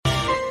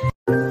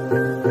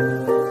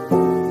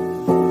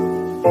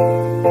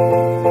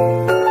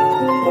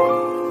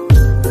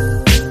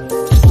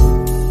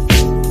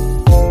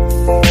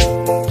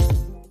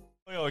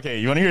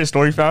hear a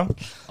story, fam?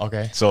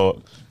 Okay.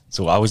 So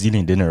I was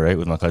eating dinner, right,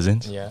 with my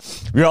cousins. Yeah.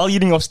 We were all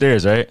eating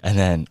upstairs, right? And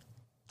then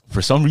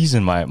for some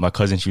reason, my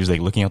cousin, she was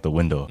like looking out the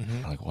window.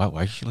 I'm like,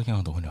 why is she looking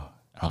out the window?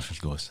 And she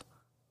goes,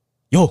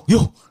 yo,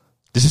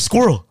 there's a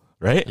squirrel,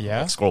 right?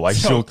 Yeah. Like, squirrel. Why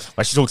is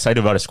she so excited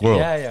about a squirrel?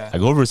 Yeah. I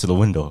go over to the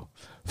window.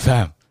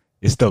 Fam,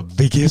 it's the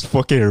biggest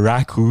fucking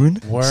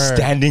raccoon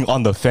standing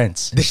on the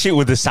fence. This shit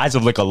was the size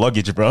of like a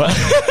luggage, bro.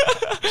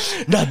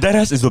 Nah, that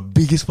ass is the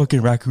biggest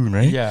fucking raccoon,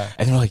 right? Yeah.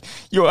 And they're like,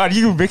 yo, how do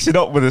you mix it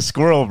up with a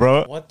squirrel,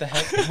 bro? What the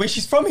heck? Wait,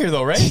 she's from here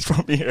though, right? She's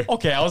from here.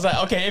 Okay, I was like,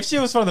 okay, if she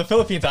was from the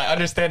Philippines, I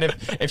understand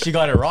if she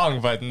got it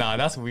wrong, but nah,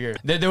 that's weird.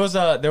 There was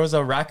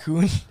a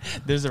raccoon.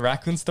 There's a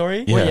raccoon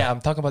story. Yeah. Well, yeah,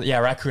 I'm talking about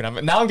raccoon.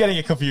 I'm getting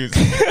it confused.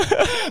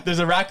 There's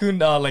a raccoon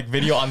like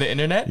video on the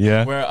internet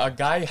where a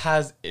guy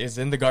is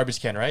in the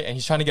garbage can, right? And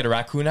he's trying to get a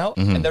raccoon out,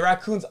 and the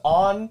raccoon's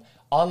on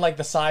like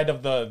the side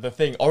of the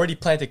thing already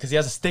planted because he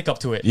has a stick up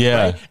to it.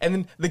 Yeah. Right? And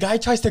then the guy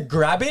tries to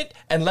grab it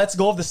and lets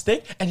go of the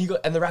stick, and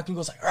the raccoon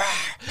goes like, "Rah!"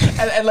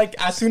 and like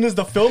as soon as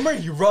the filmer,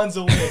 he runs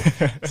away.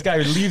 This guy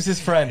leaves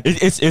his friend.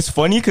 It's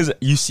funny because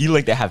you see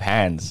like they have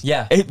hands.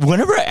 Yeah.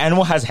 Whenever an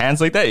animal has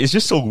hands like that, it's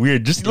just so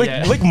weird. Just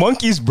like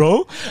monkeys,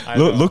 bro.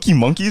 Low-key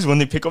monkeys when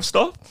they pick up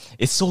stuff.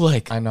 It's so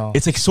like, I know.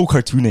 It's like so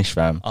cartoonish,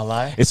 fam. A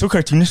lie? It's so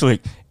cartoonish.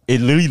 Like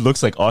it literally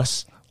looks like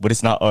us, but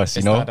it's not us.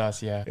 It's you know? not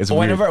us, yeah. It's but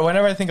weird.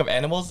 whenever I think of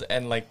animals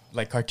and like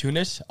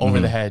cartoonish, Over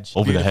the Hedge.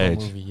 Over the Beautiful Hedge.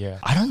 movie, yeah.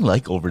 I don't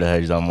like Over the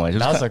Hedge that much.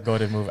 That was a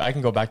goated movie. I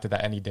can go back to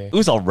that any day. It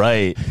was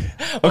alright.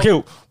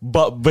 Okay,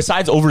 but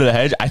besides Over the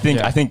Hedge, I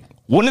think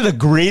one of the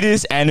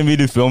greatest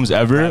animated films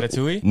ever.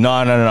 Ratatouille?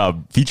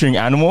 No. Featuring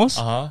animals.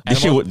 This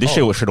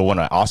shit should have won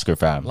an Oscar,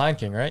 fam. Lion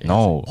King, right?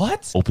 No.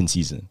 What? Open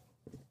Season.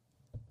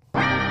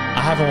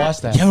 I haven't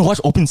watched that. You haven't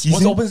watched Open Season?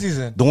 What's Open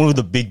Season? The one with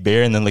the big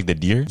bear and then like the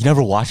deer? You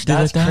never watched it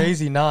like that? That's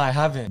crazy. No, I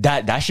haven't.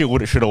 That shit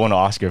should have won an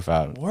Oscar,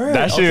 fam. Word.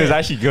 That shit is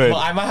actually good. Well,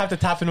 I might have to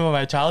tap into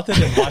my childhood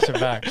and watch it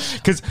back.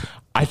 Because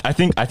I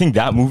think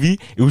that movie,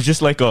 it was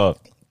just like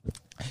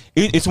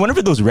it's one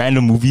of those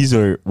random movies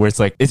where it's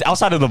like it's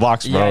outside of the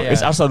box, bro. Yeah.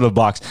 It's outside of the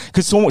box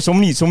because so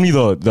many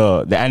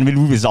the animated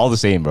movies is all the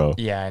same, bro.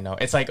 Yeah, I know.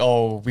 It's like,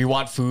 oh, we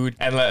want food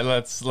and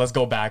let's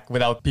go back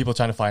without people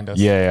trying to find us.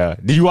 Yeah.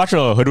 Did you watch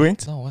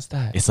Hoodwinked? No, what's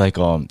that? It's like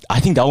I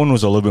think that one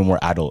was a little bit more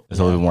adult. It's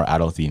a little bit more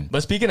adult themed.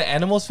 But speaking of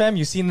animals, fam,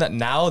 you've seen that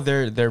now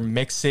they're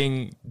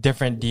mixing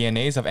different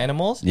DNAs of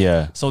animals.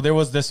 Yeah. So there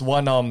was this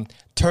one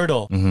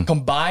turtle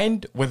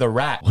combined with a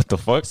rat. What the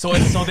fuck? So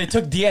they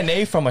took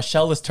DNA from a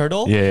shellless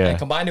turtle and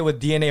combined it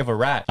with DNA of a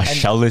rat. A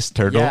shellless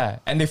turtle? Yeah.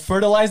 And they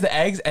fertilized the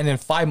eggs, and in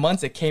 5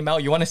 months it came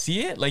out. You want to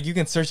see it? Like, you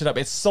can search it up.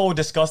 It's so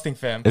disgusting,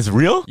 fam. It's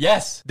real?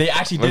 Yes. They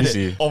actually did it.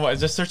 See. Oh my,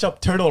 just search up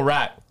turtle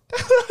rat.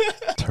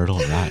 Turtle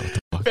rat? What the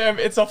fuck? Fam,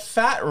 it's a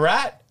fat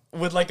rat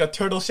with like a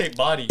turtle-shaped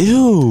body.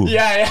 Ew.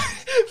 Yeah.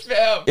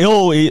 Fam.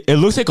 Ew, it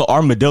looks like an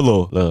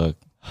armadillo. Look.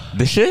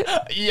 This shit?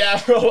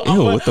 Yeah,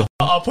 bro.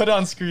 I'll put it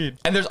on screen.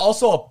 And there's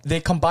also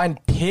they combined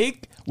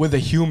pig with a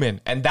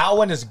human, and that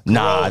one is gross.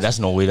 Nah, that's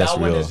no way that's that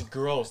real. That one is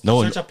gross.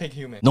 No, search up pig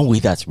human. No way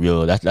that's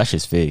real. That's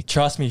just fake.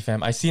 Trust me,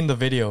 fam. I seen the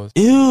videos.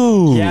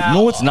 Ew. Yeah,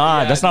 no, it's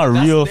not. yeah, that's not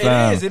real,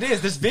 fam. It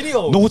is. This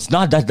video. No, it's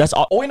not. That's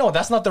all. Oh wait, no,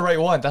 that's not the right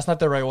one. That's not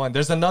the right one.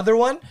 There's another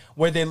one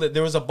where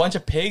there was a bunch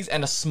of pigs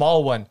and a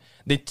small one.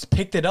 They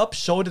picked it up,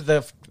 showed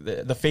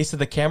the face of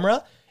the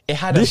camera. It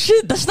had this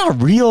shit. That's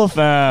not real,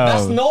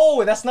 fam.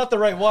 That's not the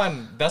right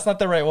one. That's not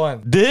the right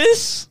one.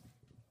 There's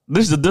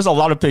a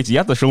lot of pigs. You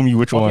have to show me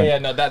which one. Yeah,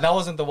 no, that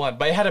wasn't the one.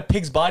 But it had a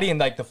pig's body and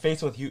like the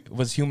face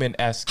was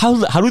human-esque.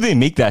 How do they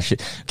make that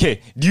shit?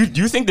 Okay, do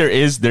you think there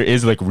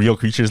is like real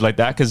creatures like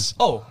that? Because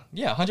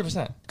yeah,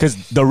 100%.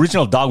 Because the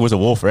original dog was a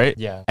wolf, right?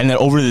 Yeah. And then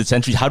over the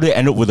centuries, how did it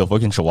end up with a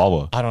fucking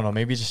chihuahua? I don't know.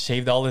 Maybe just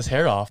shaved all his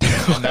hair off,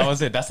 and that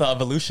was it. That's the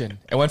evolution.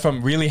 It went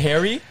from really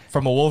hairy,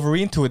 from a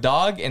Wolverine to a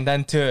dog, and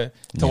then to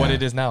what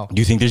it is now.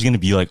 Do you think there's gonna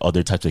be like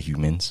other types of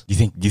humans? Do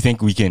you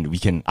think we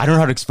can? I don't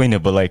know how to explain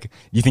it, but like, do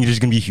you think there's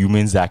gonna be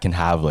humans that can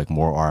have like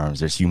more arms?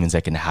 There's humans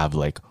that can have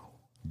like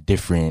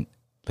different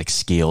like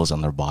scales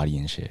on their body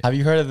and shit. Have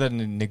you heard of the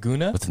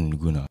Naguna? What's a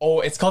Naguna?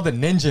 Oh, it's called the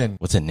Ninjin.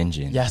 What's a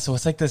Ninjin? Yeah, so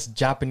it's like this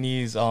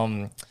Japanese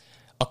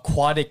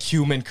aquatic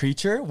human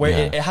creature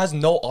where it has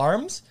no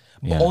arms.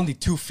 But only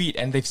 2 feet,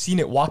 and they've seen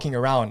it walking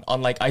around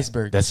on like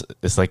icebergs.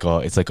 It's like a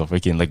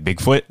freaking like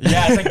Bigfoot.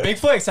 Yeah, it's like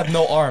Bigfoot except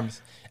no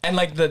arms. And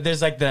like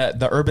there's like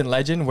the urban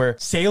legend where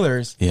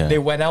sailors they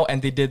went out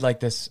and they did like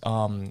this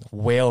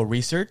whale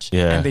research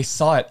and they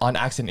saw it on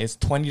accident. It's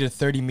 20 to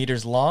 30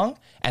 meters long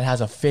and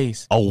has a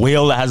face. A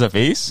whale that has a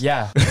face?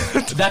 Yeah,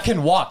 that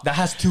can walk. That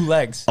has 2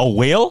 legs. A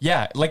whale?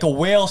 Yeah, like a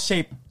whale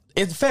shape.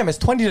 It's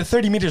 20 to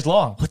 30 meters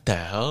long. What the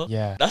hell?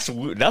 Yeah. That's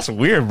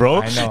weird,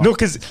 bro. I know. No,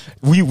 because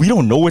we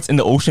don't know what's in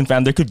the ocean,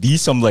 fam. There could be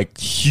some like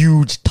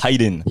huge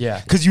titan.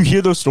 Yeah. Because you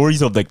hear those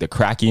stories of like the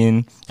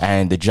Kraken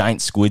and the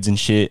giant squids and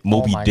shit.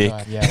 Moby Dick.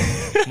 God,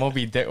 yeah.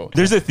 Moby Dick.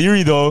 There's a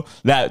theory though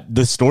that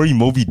the story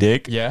Moby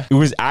Dick, it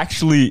was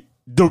actually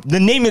the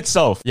name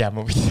itself. Yeah,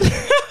 Moby Dick.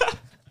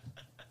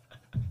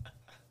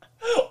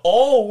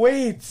 Oh,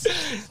 wait.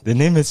 The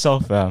name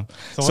itself, fam.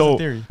 So what's the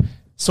theory?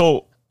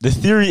 So the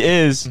theory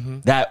is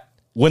that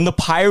when the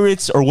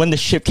pirates or when the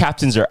ship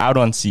captains are out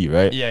on sea,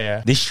 right?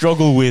 Yeah. They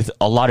struggle with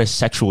a lot of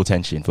sexual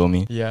tension, feel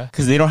me? Yeah.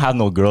 Because they don't have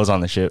no girls on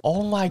the ship.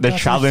 Oh my god. They're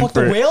traveling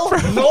for the whale?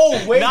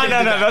 No way. No.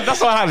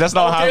 That's not how. That's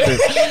not what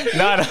happened.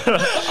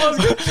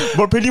 No.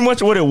 But pretty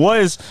much what it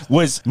was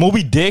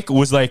Moby Dick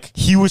was like,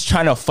 he was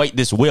trying to fight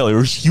this whale.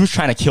 He was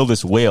trying to kill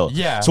this whale.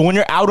 Yeah. So when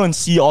you're out on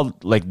sea all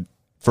like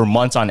for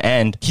months on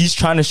end, he's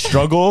trying to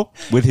struggle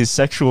with his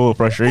sexual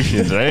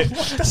frustrations, right?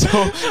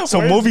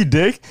 So Moby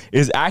Dick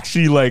is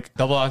actually like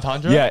double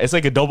entendre. Yeah, it's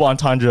like a double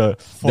entendre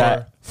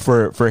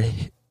for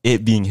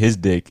it being his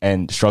dick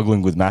and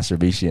struggling with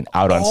masturbation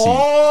out on sea.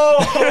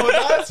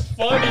 Oh, that's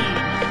funny.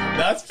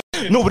 That's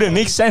no, but it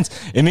makes sense.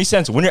 It makes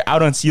sense when you're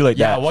out on sea like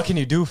that. Yeah, what can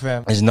you do,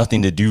 fam? There's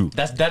nothing to do.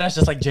 That's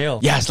just like jail.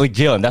 Yeah, it's like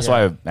jail, and that's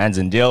why man's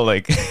in jail.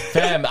 Like,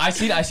 fam, I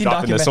seen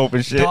dropping the soap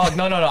and shit. Dog,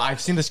 no. I've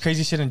seen this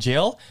crazy shit in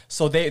jail.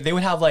 So they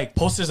would have like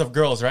posters of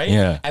girls, right?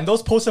 Yeah. And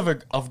those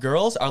posters of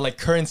girls are like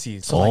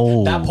currencies. So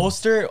like that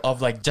poster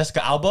of like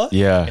Jessica Alba,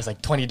 is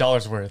like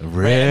 $20 worth. Really?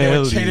 Right? And they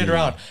would trade it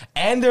around.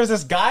 And there's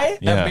this guy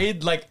that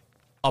made like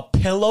a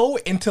pillow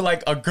into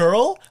like a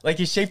girl, like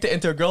he shaped it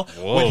into a girl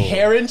with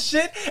hair and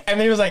shit, and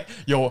then he was like,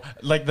 yo,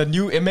 like the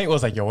new inmate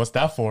was like, yo, what's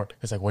that for?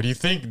 He's like, what do you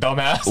think,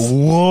 dumbass?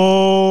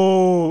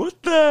 Whoa,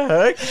 what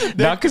the heck?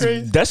 Nah,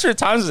 because Desperate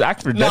Times is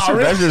act for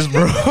desperate measures,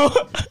 bro.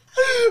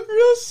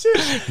 Real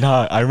shit.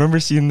 Nah, I remember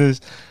seeing this.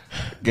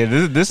 Okay,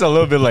 this is a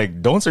little bit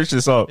like, don't search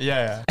this up.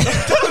 Yeah.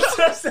 Don't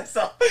search this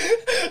up.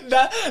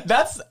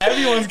 That's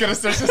everyone's gonna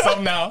search this up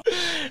now.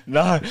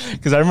 Nah,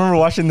 because I remember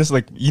watching this,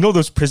 like, you know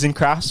those prison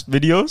crafts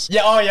videos?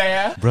 Yeah, oh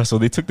yeah. Bro, so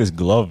they took this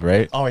glove,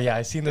 right? Oh yeah,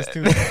 I seen this too.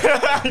 You know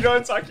what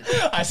I'm talking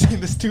about? I seen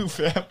this too,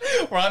 fam.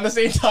 We're on the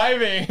same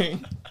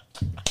timing.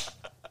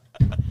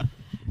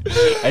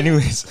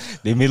 Anyways,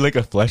 they made like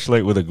a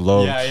flashlight with a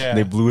glove. Yeah.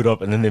 They blew it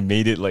up and then they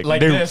made it like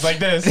this.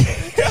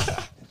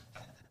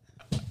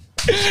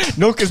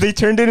 No, because they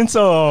turned it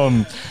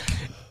into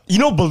you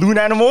know balloon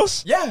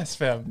animals? Yes,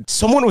 fam.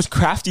 Someone was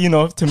crafty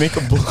enough to make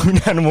a balloon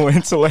animal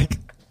into like...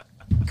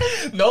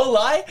 No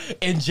lie,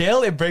 in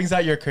jail it brings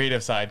out your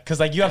creative side because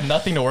like you have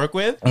nothing to work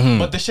with,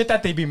 but the shit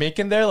that they be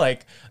making there,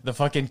 like the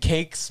fucking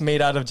cakes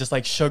made out of just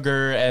like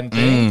sugar and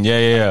things,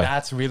 yeah.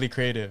 That's really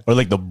creative. Or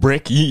like the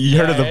brick, you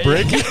heard of the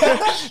brick?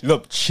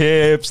 The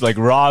chips, like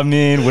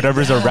ramen,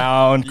 whatever's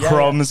around,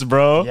 crumbs,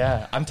 bro.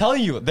 Yeah, I'm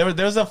telling you,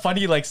 there's a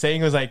funny like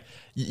saying, it was like,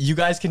 you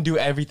guys can do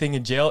everything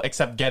in jail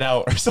except get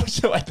out or some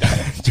shit like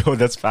that. Yo,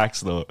 that's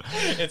facts though.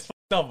 It's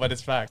fucked up, but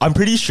it's fact. I'm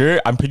pretty sure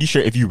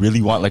if you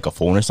really want like a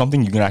phone or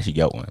something, you can actually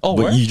get one. Oh,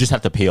 but where? You just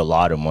have to pay a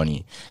lot of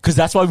money. Because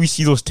that's why we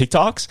see those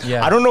TikToks.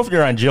 Yeah. I don't know if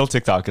you're on jail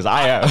TikTok, because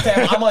I am.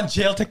 Okay, I'm on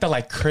jail TikTok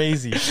like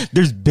crazy.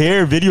 There's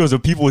bare videos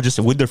of people just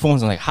with their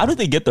phones and like, how did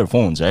they get their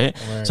phones, right?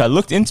 Word. So I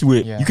looked into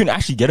it. Yeah. You can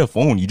actually get a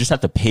phone. You just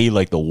have to pay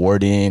like the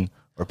warden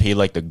or pay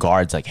like the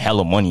guards like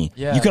hella money.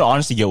 Yeah. You can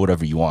honestly get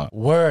whatever you want.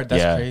 Word,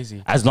 that's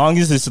crazy. As long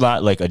as it's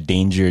not like a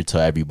danger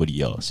to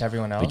everybody else. To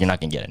everyone else. Like you're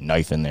not gonna get a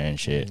knife in there and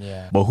shit.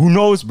 Yeah. But who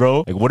knows,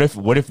 bro? Like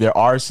what if there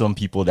are some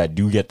people that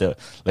do get the,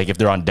 like if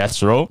they're on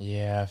death row.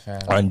 Yeah, fam.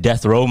 Or on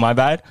death row, my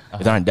bad.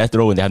 If they're on death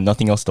row and they have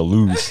nothing else to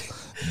lose,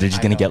 they're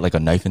just gonna get like a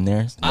knife in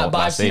there. No,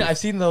 but I've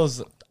seen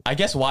those. I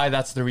guess why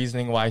that's the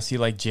reasoning why I see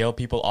like jail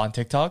people on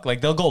TikTok.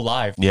 Like they'll go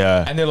live.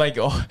 Yeah. And they're like,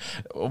 oh,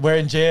 we're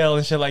in jail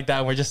and shit like that.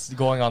 And we're just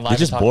going on live.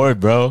 They're just bored,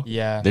 bro.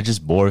 Yeah. They're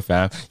just bored,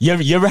 fam.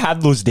 You ever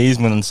have those days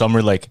when in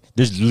summer, like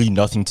there's really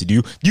nothing to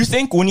do? Do you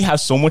think when you have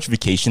so much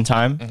vacation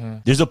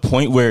time, there's a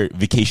point where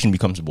vacation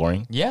becomes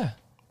boring? Yeah.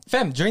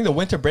 Fam, during the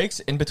winter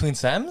breaks in between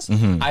sems,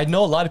 I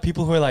know a lot of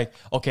people who are like,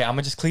 okay, I'm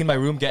gonna just clean my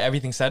room, get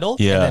everything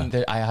settled, and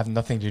then I have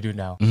nothing to do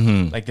now.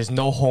 Like there's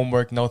no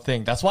homework, no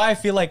thing. That's why I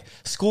feel like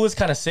school is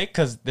kind of sick,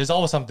 because there's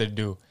always something to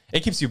do.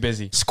 It keeps you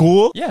busy.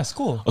 School? Yeah,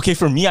 school. Okay,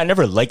 for me, I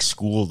never liked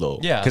school though.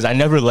 Yeah. Because I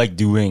never liked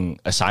doing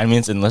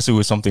assignments unless it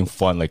was something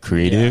fun, like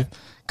creative.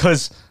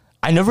 Because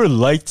I never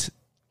liked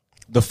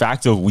the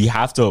fact of we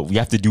have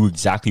to do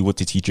exactly what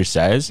the teacher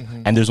says,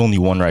 and there's only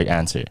one right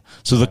answer.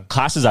 So the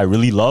classes I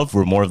really loved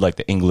were more of like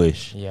the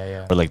English,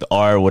 or like the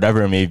R,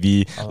 whatever it may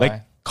be,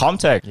 like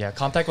Comtech. Yeah,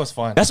 Comtech was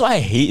fun. That's why I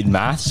hated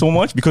math so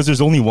much, because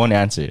there's only one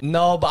answer.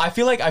 No, but I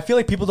feel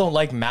like people don't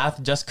like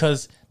math just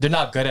because they're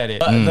not good at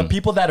it. But the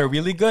people that are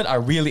really good are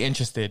really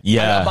interested.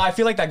 Yeah, but I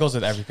feel like that goes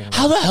with everything.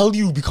 How the hell do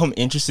you become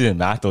interested in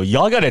math though?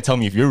 Y'all gotta tell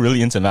me if you're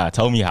really into math.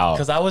 Tell me how.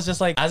 Because I was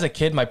just like, as a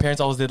kid, my parents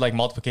always did like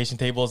multiplication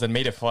tables and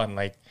made it fun.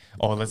 Like,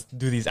 oh, let's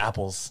do these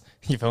apples.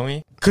 You feel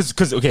me?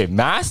 Because okay,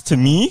 math to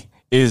me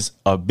is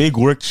a big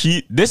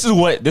worksheet. This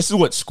is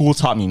what school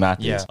taught me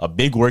math is. A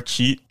big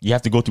worksheet. You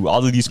have to go through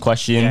all of these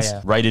questions,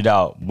 write it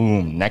out.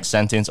 Boom. Next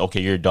sentence.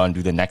 Okay, you're done.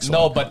 Do the next one.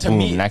 No, but to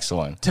me, next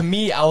one. To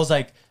me, I was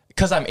like,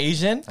 because I'm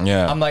Asian,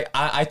 Yeah. I'm like,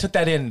 I took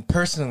that in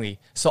personally.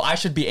 So I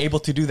should be able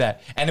to do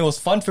that. And it was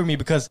fun for me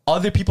because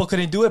other people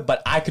couldn't do it,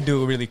 but I could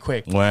do it really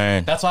quick.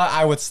 When? That's why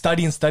I would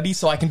study and study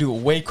so I can do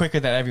it way quicker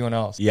than everyone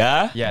else.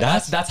 Yeah? Yeah,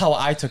 that's how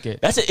I took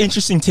it. That's an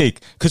interesting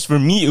take. Because for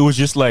me, it was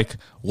just like,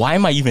 why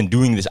am I even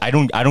doing this? I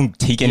don't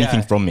take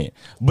anything from it.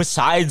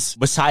 Besides,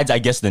 I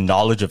guess, the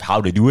knowledge of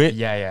how to do it.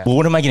 Yeah, yeah. But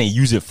what am I going to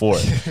use it for?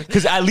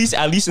 Because at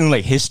least in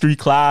like history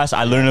class,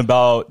 I learned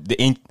about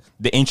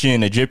the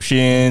ancient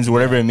Egyptians,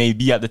 whatever it may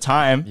be at the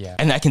time. Yeah.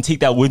 And I can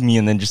take that with me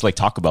and then just like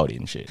talk about it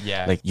and shit.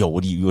 Yeah. Like, yo,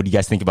 what do you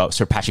guys think about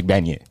Sir Patrick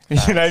Banya? You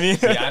know what I mean?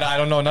 Yeah, I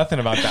don't know nothing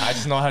about that. I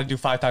just know how to do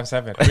 5 times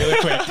 7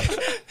 really quick.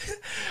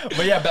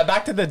 But yeah,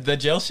 back to the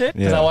jail shit,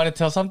 because I want to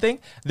tell something.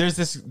 There's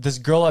this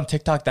girl on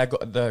TikTok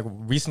that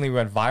recently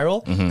went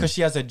viral because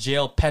she has a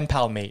jail pen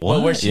pal mate.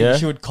 What? Where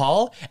she would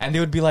call and they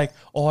would be like,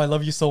 oh, I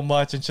love you so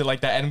much and shit like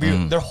that.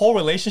 And their whole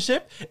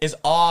relationship is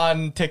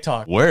on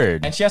TikTok.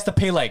 Word. And she has to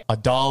pay like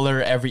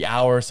 $1 every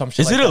hour or some shit.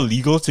 Is like it that.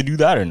 illegal to do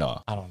that or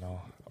not? I don't know.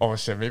 Oh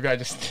shit, maybe I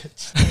just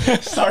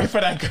sorry for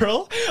that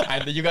girl.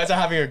 You guys are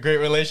having a great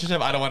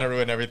relationship. I don't want to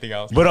ruin everything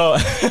else. But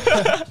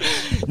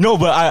no,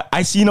 but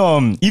I seen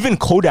even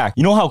Kodak.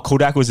 You know how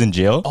Kodak was in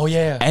jail? Oh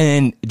yeah.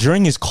 And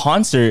during his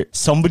concert,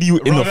 somebody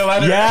Wrote a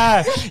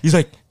letter. he's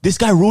like, this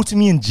guy wrote to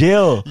me in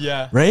jail.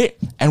 Yeah. Right?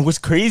 And what's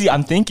crazy,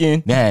 I'm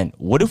thinking, man,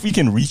 what if we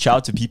can reach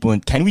out to people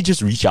and can we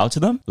just reach out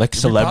to them? Like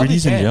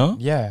celebrities in jail?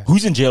 Yeah.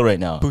 Who's in jail right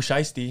now? Pooh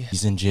Shiesty.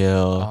 He's in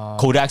jail.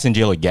 Kodak's in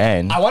jail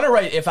again. I want to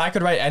write, if I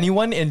could write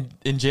anyone in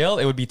jail,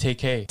 it would be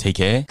TK.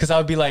 TK? Because I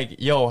would be like,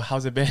 yo,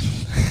 how's it been?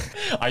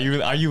 Are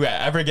you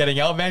ever getting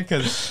out, man?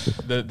 Because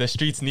the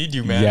streets need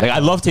you, man. Yeah, like, I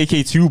love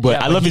TK too,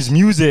 but I love his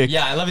music.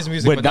 Yeah, I love his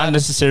music, but not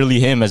necessarily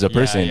him as a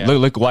person. yeah.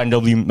 Look,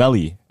 YNW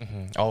Melly.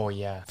 Oh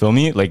yeah. Feel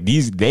me? Like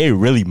they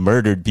really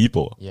murdered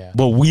people. Yeah.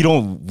 But we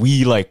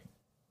like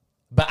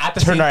but at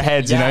the turn same our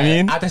heads, you know what I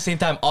mean? At the same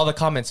time, all the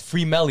comments,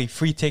 free Melly,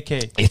 free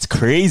TK. It's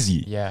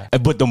crazy. Yeah.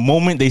 But the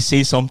moment they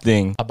say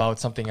something About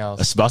something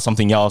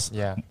else.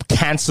 Yeah.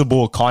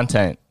 Cancelable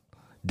content,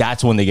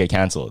 that's when they get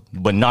canceled.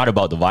 But not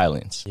about the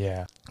violence.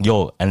 Yeah.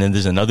 Yo, and then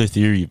there's another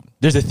theory.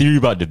 There's a theory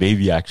about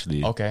Dababy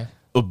actually. Okay.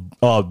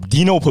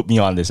 Dino put me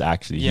on this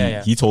actually.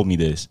 He told me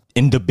this.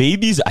 In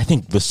Dababy's, I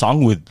think the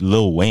song with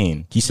Lil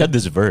Wayne, he said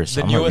this verse.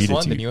 The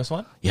newest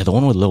one? Yeah, the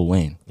one with Lil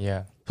Wayne.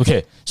 Yeah.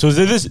 Okay, so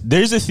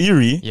there's a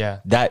theory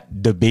that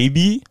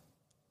Dababy,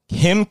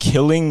 him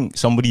killing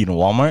somebody in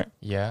Walmart,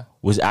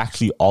 was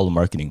actually all a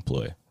marketing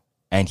ploy,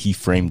 and he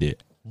framed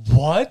it.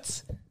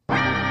 What?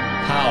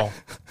 How?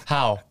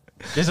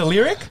 There's a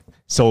lyric?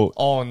 So,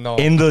 oh no!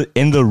 In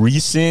the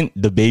recent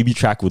Dababy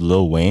track with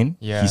Lil Wayne,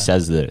 he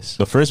says this.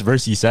 The first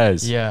verse he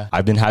says,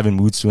 I've been having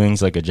mood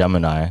swings like a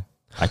Gemini.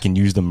 I can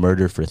use the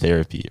murder for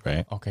therapy,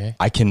 right? Okay.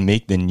 I can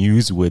make the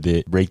news with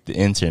it, break the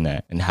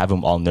internet, and have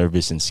them all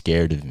nervous and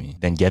scared of me.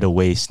 Then get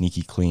away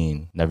sneaky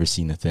clean, never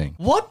seen a thing.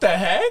 What the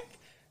heck?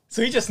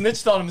 So he just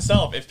snitched on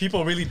himself. If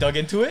people really dug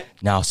into it.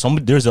 Now,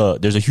 there's a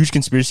huge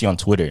conspiracy on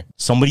Twitter.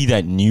 Somebody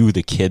that knew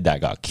the kid that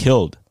got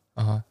killed,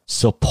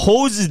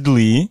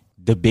 supposedly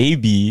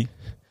Dababy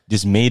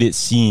just made it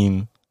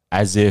seem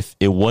as if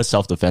it was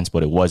self-defense,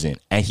 but it wasn't.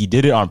 And he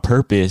did it on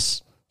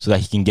purpose so that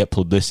he can get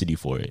publicity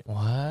for it.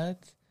 What?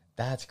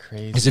 That's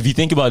crazy. Because if you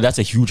think about it, that's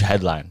a huge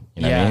headline.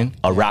 You know what I mean?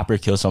 A rapper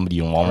kills somebody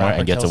in Walmart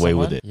and gets away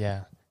with it.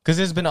 Yeah. Because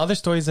there's been other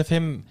stories of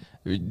him.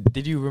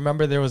 Did you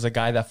remember there was a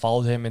guy that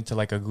followed him into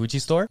like a Gucci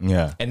store?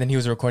 Yeah. And then he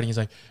was recording. He's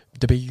like,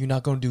 Dababy, you're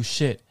not going to do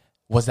shit.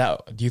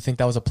 Do you think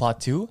that was a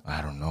plot too?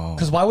 I don't know.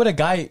 Because why would a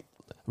guy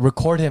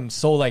record him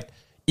so like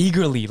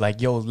eagerly,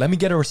 like, yo, let me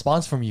get a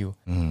response from you,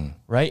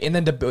 right? And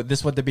then this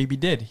is what Dababy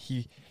did.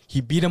 He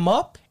beat him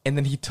up, and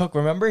then he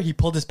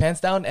pulled his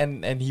pants down,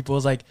 and he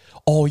was like,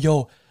 oh,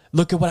 yo,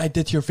 look at what I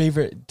did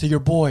to your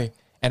boy,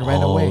 and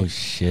ran away. Oh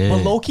shit!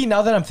 But low-key,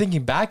 now that I'm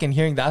thinking back and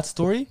hearing that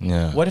story,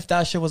 what if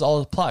that shit was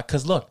all a plot?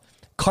 Because look,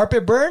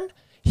 Carpet Burn,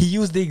 he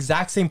used the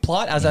exact same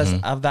plot as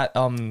of that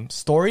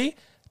story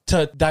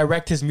to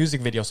direct his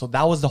music video, so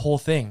that was the whole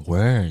thing.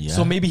 Where? Yeah.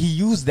 So maybe he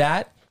used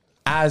that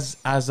as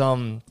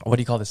what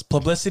do you call this,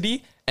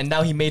 publicity, and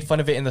now he made fun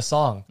of it in the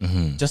song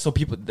just so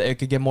it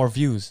could get more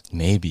views.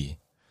 Maybe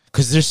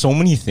because there's so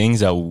many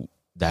things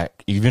that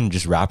even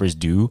just rappers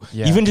do,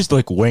 even just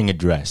like wearing a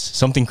dress,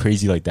 something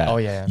crazy like that. Oh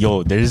yeah.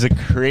 Yo, there's a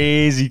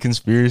crazy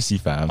conspiracy,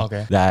 fam.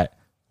 That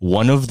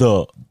one of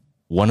the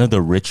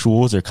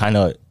rituals or kind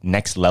of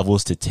next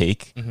levels to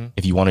take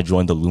if you want to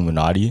join the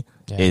Illuminati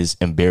is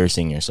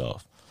embarrassing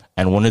yourself.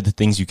 And one of the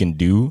things you can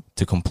do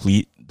to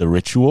complete the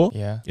ritual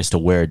is to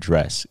wear a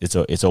dress.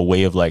 It's a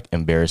way of like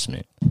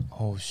embarrassment.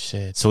 Oh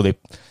shit. So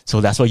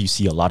that's why you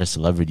see a lot of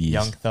celebrities.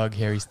 Young Thug,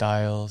 Harry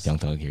Styles.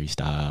 Look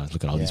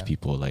at all these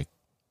people like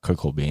Kurt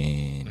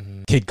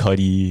Cobain, Kid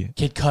Cudi.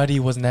 Kid Cudi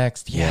was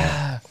next.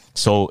 Yeah.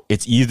 So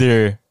it's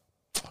either,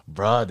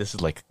 bruh, this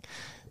is like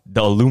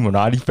the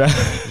Illuminati fan.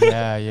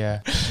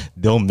 Yeah.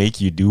 They'll make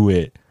you do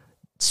it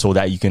so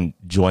that you can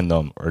join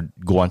them or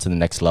go on to the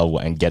next level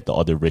and get the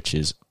other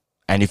riches.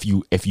 And if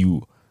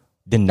you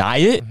deny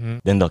it,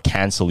 then they'll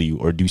cancel you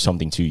or do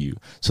something to you.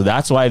 So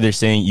that's why they're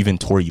saying even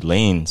Tory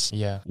Lanez,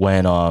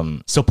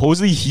 when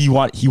supposedly he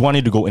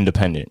wanted to go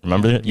independent.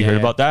 Remember you heard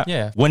about that?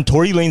 Yeah. When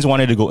Tory Lanez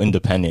wanted to go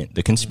independent,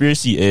 the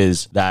conspiracy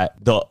is that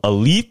the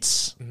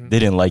elites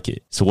didn't like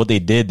it. So what they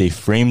did, they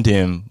framed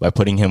him by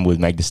putting him with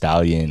Meg Thee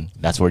Stallion.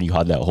 That's where you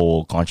had that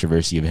whole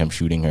controversy of him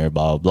shooting her,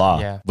 blah, blah, blah.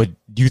 Yeah. But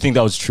do you think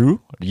that was true?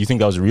 Or do you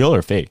think that was real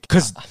or fake?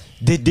 Because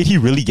did he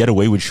really get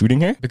away with shooting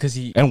her? Because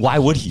and why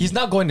would he? He's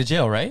not going to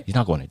jail, right? He's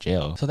not going to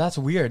jail. So that's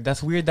weird.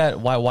 That's weird that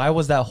why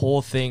was that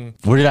whole thing?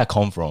 Where did that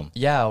come from?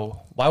 Yeah.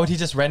 Why would he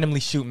just randomly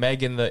shoot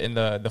Meg in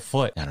the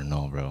foot? I don't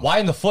know, bro. Why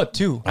in the foot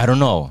too? I don't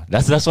know.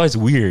 That's why it's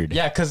weird.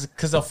 Yeah,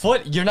 because a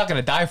foot you're not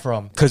gonna die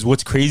from. Because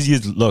what's crazy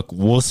is, look,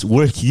 we'll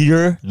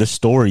hear the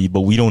story,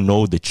 but we don't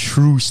know the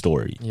true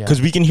story.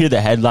 Because we can hear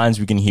the headlines,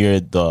 we can hear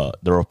the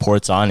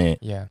reports on it,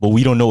 but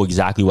we don't know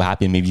exactly what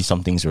happened. Maybe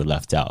some things were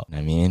left out.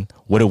 I mean,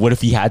 what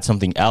if he had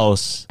something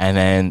else and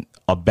then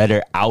a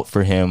better out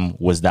for him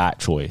was that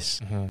choice?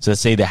 So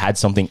let's say they had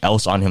something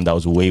else on him that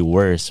was way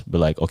worse, but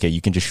like, okay,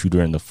 you can just shoot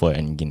her in the foot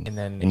and you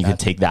can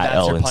take that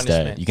L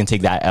instead. You can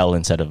take that L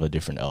instead of a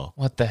different L.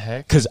 What the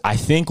heck? Because I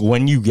think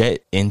when you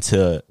get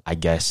into, I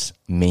guess,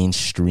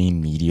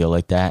 mainstream media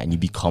like that and you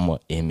become an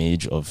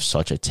image of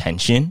such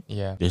attention,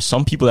 there's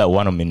some people that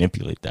want to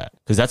manipulate that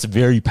because that's a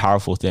very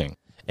powerful thing.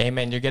 Hey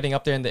man, you're getting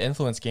up there in the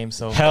influence game,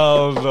 so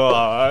hell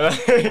no.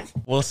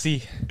 We'll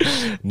see.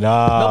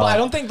 Nah. No, but I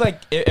don't think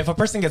like if a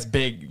person gets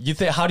big,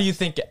 how do you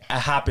think it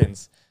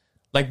happens?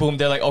 Like boom,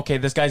 they're like, okay,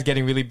 this guy's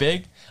getting really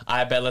big.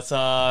 I bet let's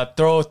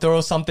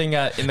throw something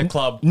in the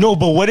club. No,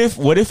 but what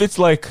if it's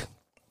like,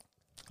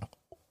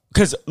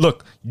 because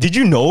look, did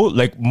you know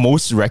like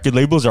most record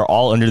labels are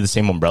all under the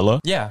same umbrella?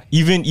 Yeah.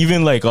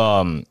 Even like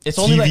it's TV.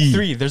 only like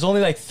three. There's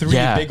only like three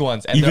big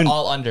ones, and they're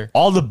all under.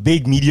 All the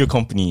big media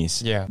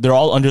companies. Yeah. They're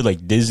all under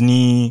like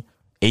Disney,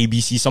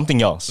 ABC,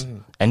 something else,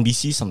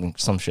 NBC,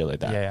 some shit like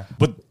that. Yeah.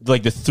 But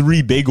like the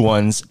three big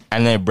ones,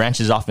 and then it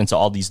branches off into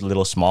all these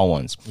little small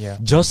ones. Yeah.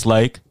 Just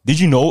like, did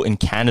you know in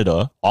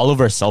Canada, all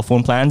of our cell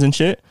phone plans and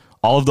shit,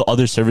 all of the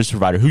other service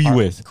provider, who you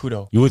with?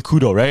 Kudo. You with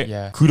Kudo, right?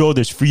 Yeah. Kudo,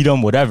 there's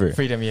Freedom, whatever.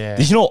 Freedom, yeah.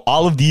 Did you know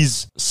all of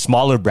these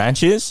smaller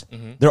branches,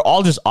 they're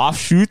all just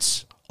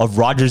offshoots of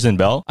Rogers and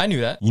Bell? I knew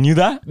that. You knew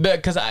that?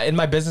 Because in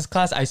my business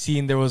class, I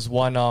seen there was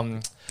one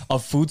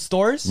of food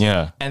stores.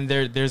 Yeah. And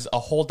there's a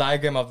whole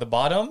diagram of the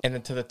bottom and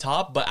then to the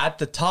top. But at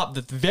the top,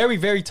 the very,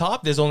 very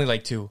top, there's only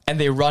like two. And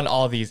they run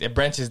all these. It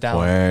branches down.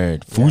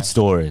 Word. Food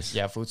stores.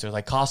 Yeah, food stores.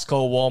 Like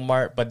Costco,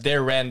 Walmart. But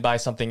they're ran by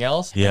something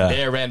else. Yeah. And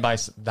they're ran by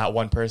that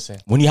one person.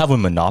 When you have a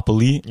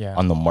monopoly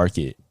on the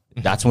market,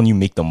 that's when you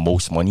make the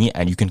most money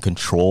and you can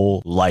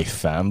control life,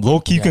 fam. Low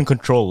key, you can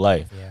control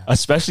life. Yeah.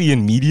 Especially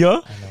in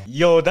media.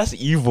 Yo, that's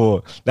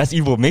evil. That's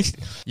evil.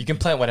 You can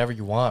plant whatever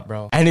you want,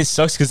 bro. And it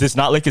sucks because it's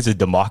not like it's a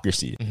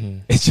democracy.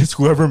 It's just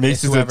whoever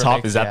makes it to the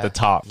top is at the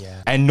top.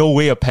 Yeah. And no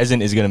way a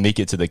peasant is going to make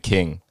it to the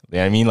king. You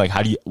know what I mean? Like,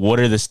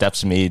 what are the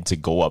steps made to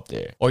go up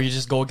there? Or you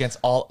just go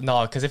against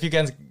because if you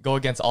go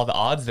against all the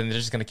odds, then they're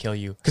just gonna kill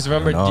you. Because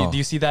remember, do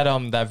you see that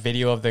that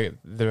video of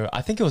the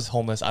I think it was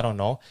homeless, I don't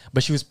know,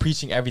 but she was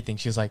preaching everything.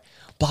 She was like,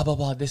 blah blah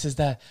blah, this is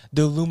that,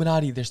 the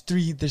Illuminati. There's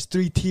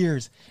three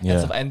tiers.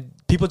 Yeah. And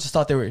people just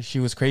thought she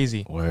was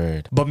crazy.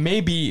 Word. But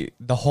maybe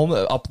the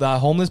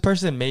homeless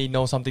person may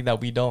know something that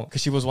we don't,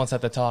 because she was once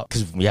at the top.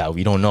 Because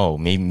we don't know.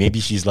 Maybe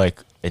she's like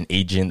an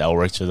agent that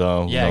works for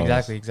them. Yeah,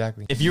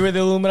 exactly. If you were the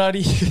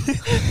Illuminati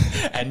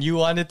and you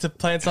wanted to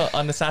plan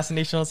an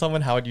assassination on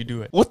someone, how would you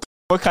do it? What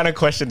kind of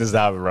question is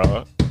that,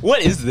 bro?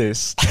 What is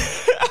this?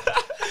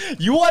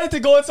 You wanted to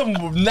go on some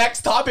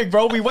next topic,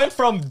 bro. We went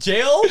from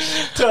jail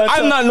to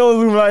I'm not no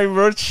Illuminati,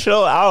 bro.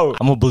 Chill out.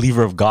 I'm a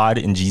believer of God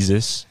and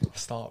Jesus.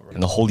 Stop, bro.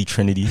 And the Holy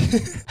Trinity.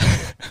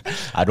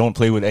 I don't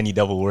play with any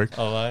devil work.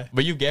 Oh, why?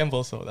 But you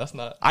gamble, so that's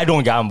not. I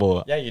don't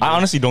gamble. Yeah, you do. I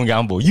honestly don't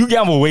gamble. You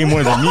gamble way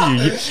more than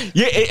me.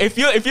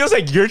 It feels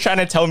like you're trying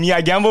to tell me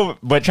I gamble,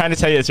 but trying to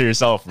tell it to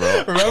yourself,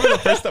 bro. Remember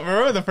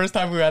the first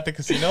time we were at the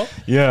casino?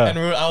 Yeah. And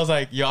I was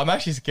like, yo, I'm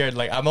actually scared.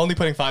 Like, I'm only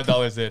putting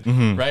 $5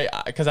 in, right?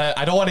 Because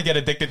I don't want to get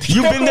addicted to.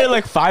 You've been there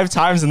like 5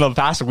 times in the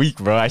past week,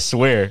 bro. I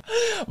swear.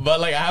 But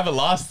like, I haven't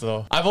lost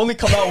though. I've only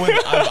come out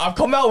with I've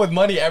come out with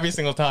money every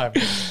single time.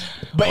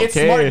 But it's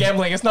smart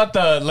gambling. It's not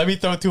let me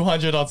throw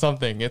 200 on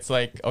something. It's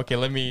like, okay,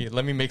 let me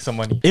make some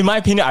money. In my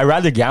opinion, I'd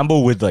rather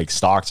gamble with like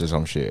stocks or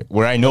some shit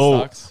where I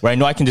know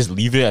I can just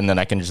leave it and then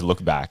I can just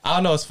look back. I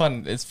don't know. It's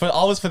fun. It's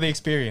always for the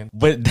experience.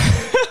 But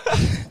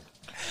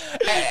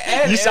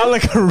you sound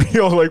like a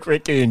real like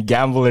freaking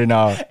gambler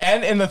now.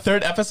 And in the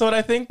third episode,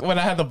 I think when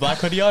I had the black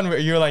hoodie on,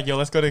 you were like, "Yo,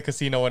 let's go to the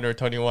casino when we're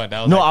 21."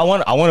 I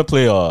want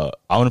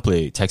to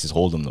play Texas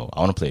Hold'em though.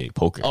 I want to play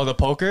poker. Oh, the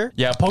poker?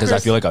 Yeah, poker. Because I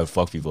feel like I would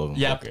fuck people over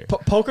poker.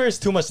 Poker is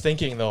too much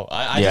thinking though.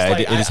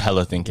 It is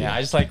hella thinking. Yeah,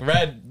 I just like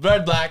red,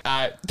 black.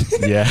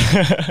 Yeah.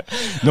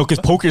 No, because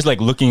poker is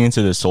like looking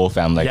into the soul,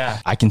 fam. Like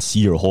I can see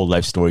your whole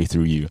life story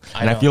through you,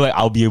 and I feel like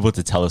I'll be able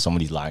to tell if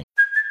somebody's lying.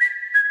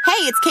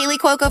 Hey, it's Kaylee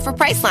Cuoco for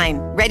Priceline.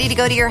 Ready to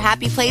go to your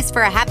happy place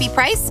for a happy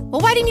price? Well,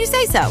 why didn't you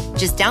say so?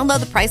 Just download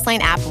the Priceline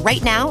app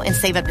right now and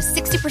save up to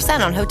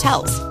 60% on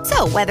hotels.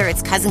 So whether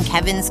it's Cousin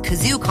Kevin's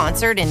Kazoo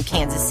Concert in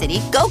Kansas City,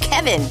 go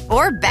Kevin,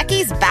 or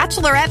Becky's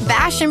Bachelorette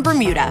Bash in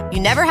Bermuda, you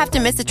never have to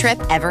miss a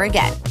trip ever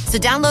again. So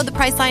download the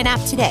Priceline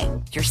app today.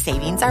 Your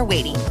savings are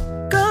waiting.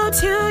 Go to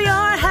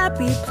your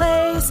happy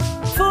place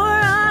for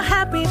a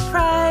happy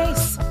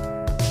price.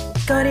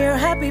 Go to your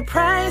happy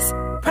price,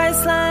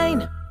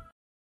 Priceline.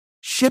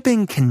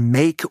 Shipping can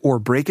make or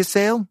break a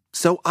sale,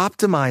 so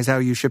optimize how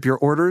you ship your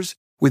orders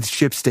with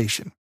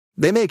ShipStation.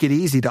 They make it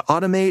easy to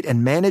automate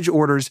and manage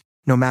orders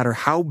no matter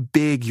how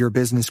big your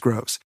business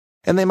grows.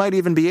 And they might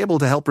even be able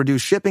to help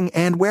reduce shipping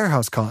and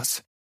warehouse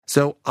costs.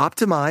 So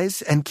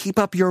optimize and keep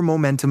up your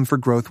momentum for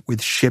growth with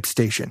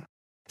ShipStation.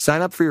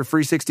 Sign up for your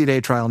free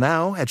 60-day trial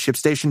now at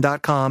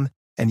ShipStation.com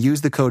and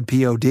use the code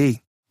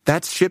POD.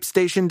 That's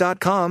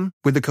ShipStation.com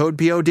with the code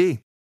POD.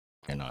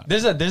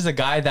 There's a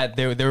guy that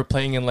they were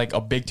playing in like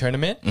a big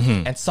tournament,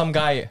 and some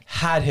guy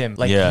had him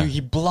like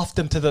he bluffed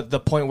him to the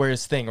point where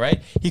his thing,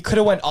 right? He could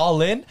have went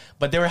all in,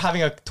 but they were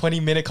having a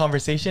 20-minute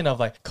conversation of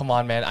like, come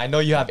on, man, I know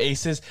you have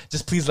aces,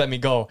 just please let me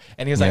go.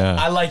 And he was like,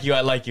 I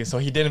like you. So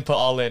he didn't put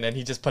all in, and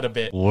he just put a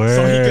bit. Word.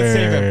 So he could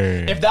save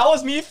him. If that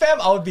was me, fam,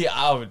 I would be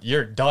out.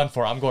 You're done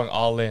for. I'm going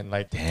all in.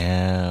 Like,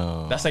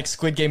 damn, that's like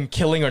Squid Game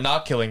killing or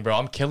not killing, bro.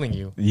 I'm killing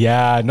you.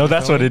 Yeah, no,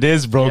 that's what it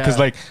is, bro. Because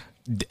like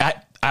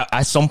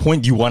at some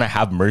point you want to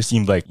have mercy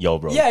and be like, yo,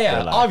 bro. Yeah,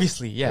 relax.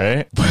 obviously, yeah.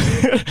 Right?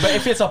 But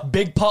if it's a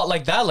big pot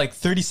like that, like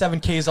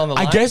 37K is on the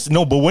line. I guess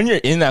no, but when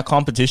you're in that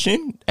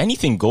competition,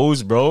 anything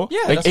goes, bro. Yeah,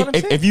 like that's what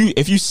I'm saying.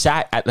 if you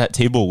sat at that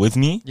table with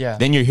me,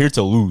 then you're here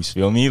to lose.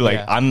 Feel me?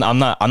 Like I'm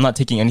not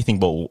taking anything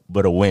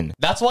but a win.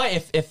 That's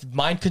why if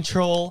mind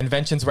control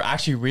inventions were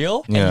actually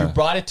real and you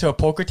brought it to a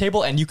poker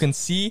table and you can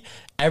see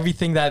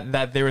everything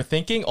that they were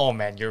thinking, oh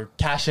man, you're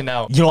cashing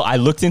out. You know, I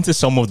looked into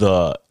some of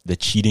the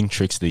cheating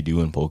tricks they do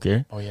in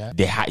poker. Oh yeah,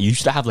 you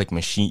used to have like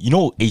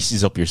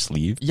aces up your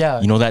sleeve. Yeah,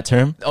 you know that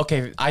term?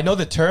 Okay, I know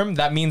the term.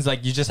 That means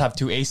like you just have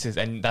 2 aces,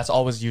 and that's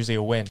always usually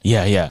a win.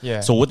 Yeah.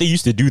 So what they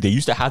used to do, they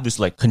used to have this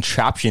like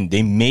contraption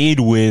they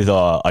made with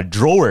a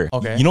drawer.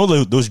 Okay, you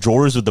know those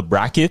drawers with the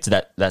brackets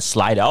that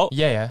slide out.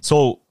 Yeah.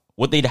 So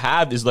what they'd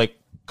have is like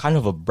kind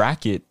of a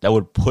bracket that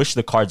would push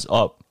the cards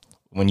up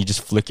when you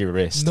just flick your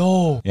wrist.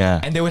 No. Yeah.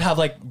 And they would have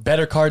like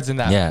better cards than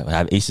that. Yeah,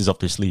 have aces up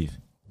their sleeve.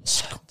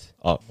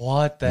 Up.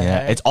 What the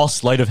heck? It's all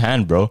sleight of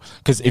hand, bro.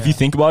 Because if you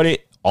think about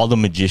it, all the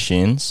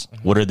magicians,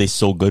 what are they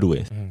so good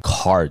with?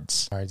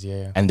 Cards. Cards,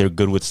 yeah. And they're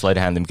good with sleight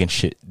of hand. They can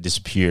shit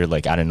disappear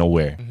like out of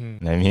nowhere. You know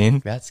what I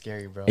mean? That's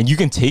scary, bro. And you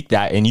can take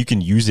that and you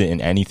can use it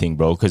in anything,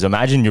 bro. Because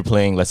imagine you're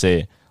playing, let's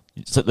say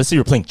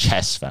you're playing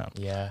chess, fam.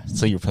 Yeah.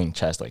 So you're playing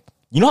chess, like,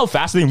 you know how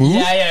fast they move?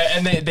 Yeah.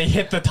 And they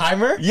hit the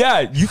timer? Yeah,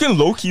 you can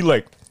low-key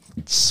like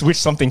switch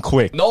something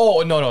quick.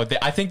 No.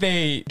 I think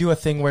they do a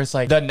thing where it's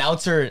like the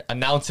announcer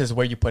announces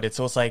where you put it.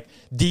 So it's like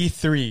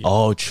D3.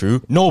 Oh,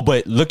 true. No,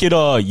 but look at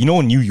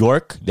in New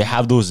York, they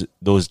have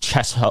those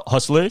chess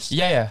hustlers.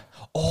 Yeah.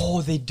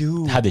 Oh, they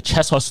do. Have the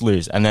chess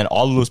hustlers, and then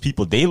all of those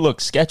people, they look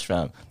sketch,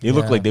 fam. They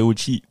look like they would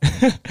cheat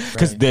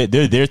because they're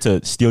there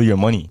to steal your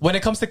money. When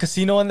it comes to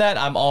casino and that,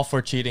 I'm all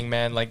for cheating,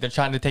 man. Like, they're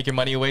trying to take your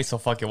money away, so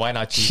fuck it. Why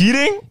not cheat?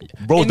 Cheating?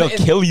 Bro, they'll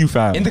kill you,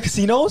 fam. In the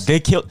casinos?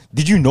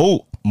 Did you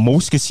know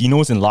most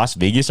casinos in Las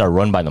Vegas are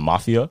run by the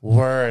mafia?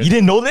 Word. You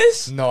didn't know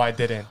this? No, I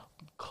didn't.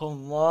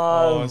 Come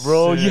on,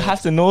 bro. Shit. You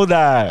have to know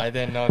that. I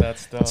didn't know that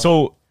stuff.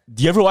 So,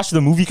 do you ever watch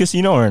the movie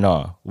Casino or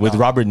not? With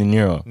Robert De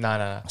Niro?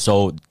 Nah.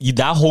 So,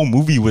 that whole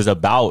movie was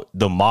about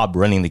the mob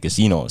running the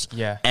casinos.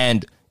 Yeah.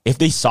 And if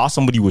they saw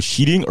somebody was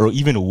cheating or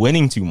even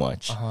winning too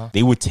much,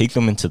 they would take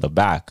them into the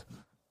back,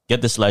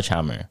 get the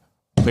sledgehammer,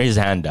 put his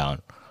hand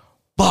down,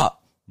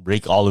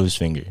 break all of his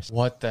fingers.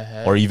 What the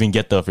heck? Or even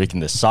get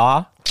the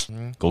saw,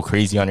 go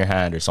crazy on your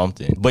hand or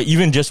something. But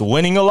even just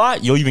winning a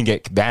lot, you'll even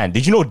get banned.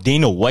 Did you know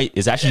Dana White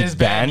is actually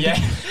banned? Yeah.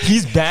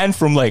 He's banned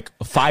from like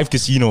 5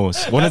 casinos.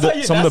 Some of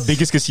the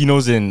biggest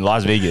casinos in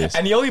Las Vegas.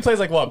 And he only plays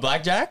like what,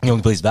 blackjack? He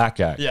only plays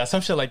blackjack. Yeah,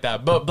 some shit like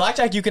that. But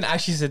blackjack, you can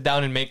actually sit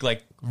down and make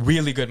like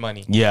really good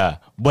money. Yeah,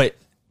 but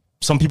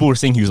some people were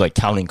saying he was like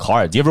counting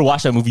cards. You ever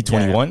watch that movie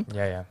 21?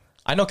 Yeah.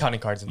 I know counting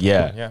cards.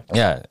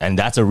 Yeah, and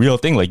that's a real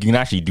thing. Like, you can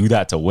actually do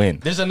that to win.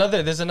 There's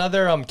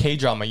another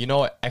K-drama. You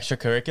know,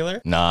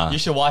 Extracurricular? Nah. You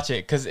should watch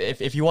it, because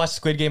if you watch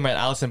Squid Game and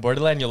Alice in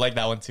Borderland, you'll like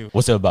that one too.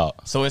 What's it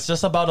about? So it's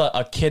just about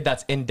a kid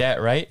that's in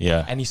debt, right?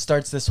 Yeah. And he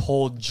starts this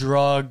whole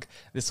drug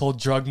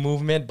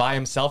movement by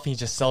himself. And he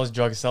just sells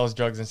drugs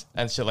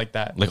and shit like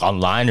that. Like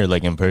online or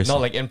like in person? No,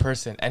 like in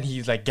person. And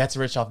he like gets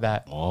rich off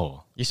that.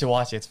 Oh. You should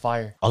watch it. It's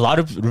fire.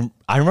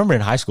 I remember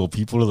in high school,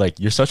 people were like,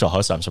 "You're such a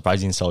hustler. I'm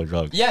surprised you didn't sell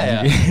drugs."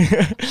 Yeah.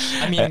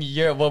 I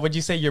mean, what would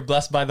you say? You're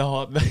blessed by the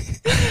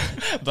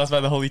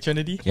Holy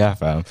Trinity. Yeah,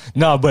 fam.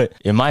 No, but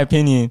in my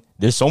opinion,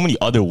 there's so many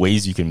other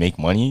ways you can make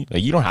money.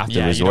 Like, you don't have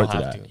to resort to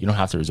that. You don't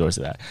have to resort to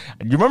that.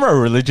 You remember our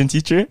religion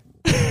teacher?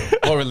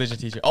 What What religion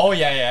teacher? Oh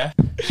yeah.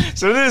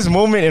 So there's this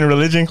moment in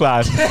religion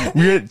class,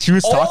 she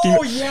was talking.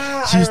 Oh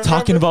yeah, she was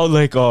talking about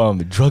like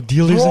drug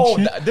dealers Bro,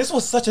 and shit. this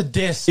was such a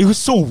diss. It was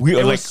so weird.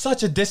 It like was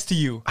such a diss to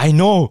you. I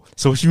know.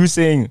 So she was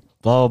saying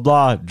blah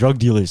blah blah drug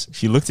dealers.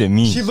 She looked at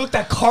me. She looked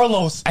at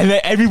Carlos, and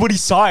then everybody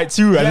saw it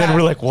too. And then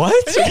we're like, what?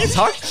 What are you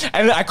talking?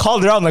 And then I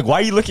called her out. I'm like, why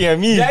are you looking at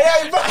me?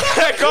 Yeah, bro.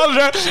 I called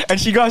her out, and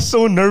she got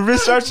so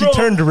nervous. She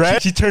turned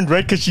red. She turned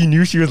red because she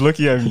knew she was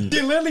looking at me.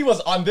 She literally was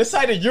on this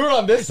side and you were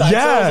on this side.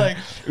 Yeah,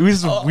 so it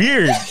was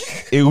weird.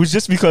 It was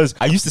just because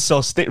I used to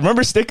sell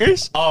remember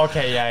stickers? Oh,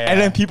 okay, yeah. And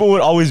then people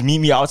would always meet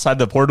me outside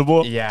the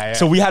portable. Yeah.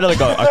 So we had like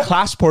a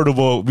class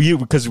portable.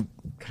 Because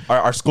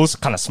our school's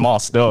kind of small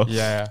still.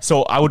 Yeah.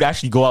 So I would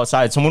actually go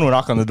outside. Someone would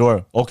knock on the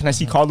door. Oh, can I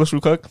see Carlos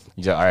real quick?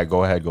 He's like, all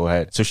right, go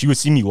ahead. So she would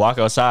see me walk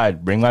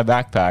outside, bring my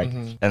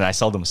backpack, and I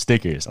sell them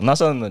stickers. I'm not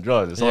selling them the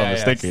drugs. I'm selling them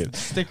stickers.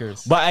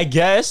 Stickers. But I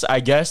guess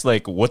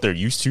like what they're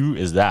used to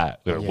is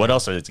that. What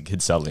else are the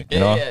kids selling? You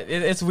know?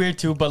 It's weird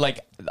too. But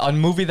like a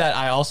movie that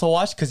I also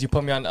watched because you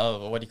put me on.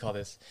 What do you call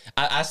this?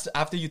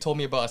 After you told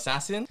me about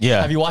Assassin.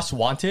 Yeah. Have you watched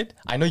Wanted?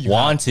 I know you.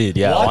 Wanted. Have.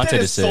 Yeah.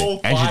 Wanted is sick. So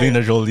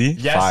Angelina Jolie.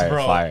 Yes,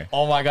 bro. Fire.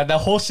 Oh my god, that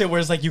whole shit where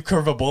it's like you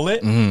curve a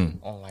bullet.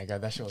 Oh my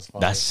god, that shit was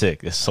fun. That's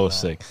sick. It's so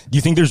sick. Do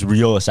you think there's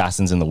real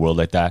assassins in the world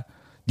like that?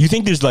 Do you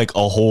think there's like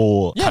a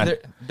whole... Yeah, there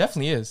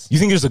definitely is. You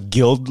think there's a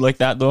guild like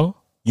that though?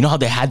 You know how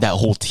they had that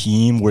whole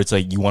team where it's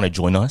like, you want to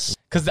join us?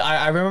 Because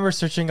I remember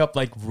searching up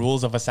like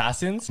rules of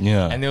assassins.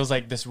 Yeah. And there was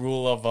like this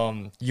rule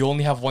of you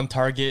only have one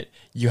target.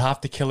 You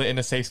have to kill it in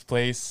a safe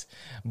place.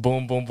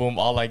 Boom, boom, boom.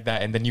 All like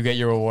that. And then you get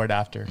your reward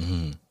after.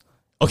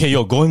 Okay,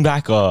 yo, going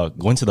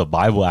to the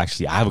Bible,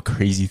 actually, I have a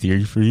crazy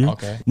theory for you.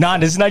 Okay. Nah,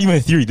 this is not even a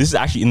theory. This is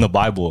actually in the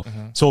Bible.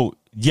 So,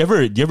 do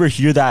you ever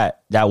hear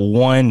that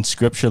one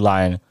scripture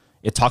line?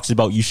 It talks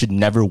about you should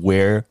never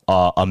wear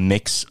a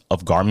mix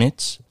of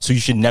garments. So, you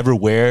should never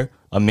wear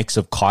a mix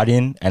of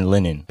cotton and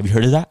linen. Have you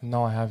heard of that?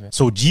 No, I haven't.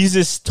 So,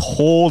 Jesus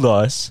told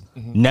us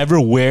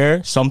never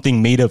wear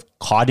something made of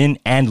cotton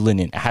and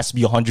linen. It has to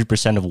be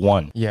 100% of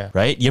one. Yeah.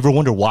 Right? You ever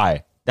wonder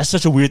why? That's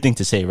such a weird thing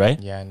to say, right?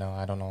 Yeah, no,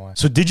 I don't know why.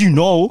 So did you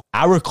know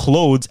our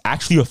clothes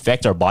actually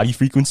affect our body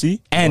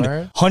frequency? And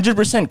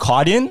 100%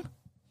 cotton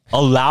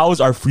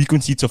allows our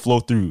frequency to flow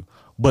through,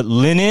 but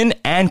linen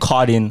and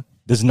cotton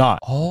does not.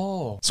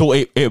 Oh. So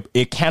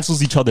it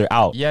cancels each other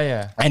out.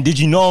 Yeah. And did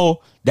you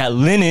know that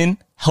linen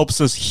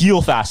helps us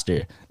heal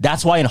faster?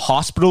 That's why in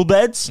hospital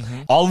beds,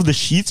 all of the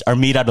sheets are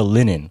made out of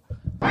linen.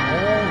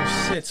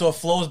 Oh, shit. So it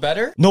flows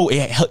better? No,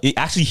 it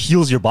actually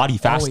heals your body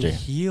faster. Oh, it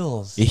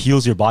heals. It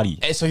heals your body.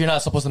 So you're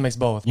not supposed to mix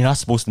both? You're not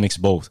supposed to mix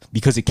both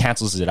because it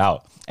cancels it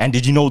out. And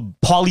did you know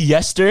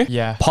polyester?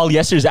 Yeah.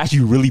 Polyester is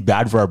actually really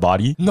bad for our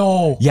body.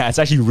 No. Yeah, it's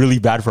actually really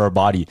bad for our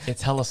body.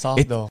 It's hella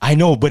soft though. I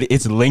know, but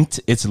it's linked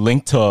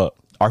to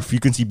our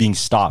frequency being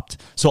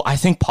stopped. So I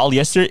think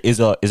polyester is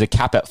a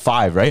cap at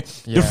 5,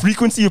 right? Yeah. The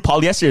frequency of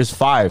polyester is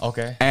 5.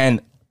 Okay.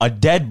 And a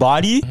dead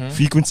body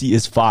frequency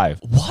is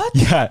 5. What?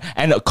 Yeah.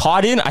 And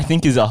cotton, I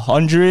think, is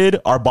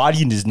 100. Our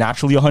body is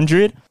naturally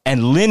 100.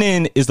 And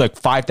linen is like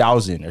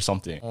 5,000 or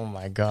something. Oh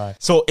my god.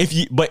 So if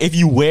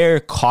you wear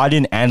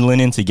cotton and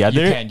linen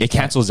together, it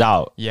cancels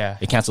out. Yeah.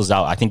 It cancels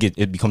out. I think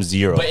it becomes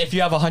 0. But if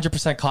you have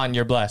 100% cotton,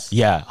 you're blessed.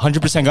 Yeah.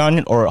 100%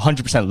 cotton or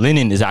 100%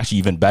 linen is actually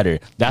even better.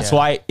 That's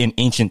why in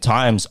ancient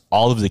times,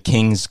 all of the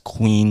kings,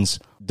 queens,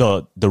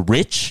 the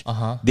rich,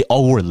 they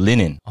all wore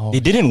linen.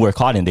 They didn't wear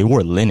cotton. They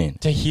wore linen.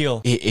 To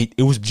heal.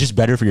 It was just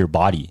better for your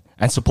body.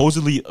 And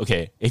supposedly,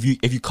 okay, if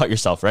you cut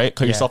yourself, right?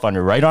 Cut yourself on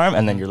your right arm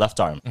and then your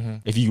left arm.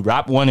 If you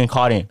wrap one in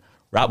cotton,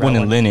 wrap one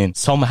in linen,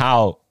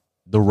 somehow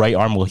the right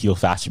arm will heal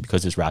faster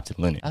because it's wrapped in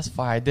linen. That's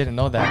fire. I didn't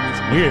know that.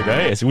 It's weird,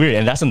 right? It's weird.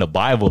 And that's in the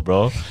Bible,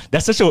 bro.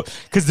 That's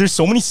because there's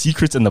so many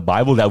secrets in the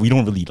Bible that we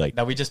don't really like.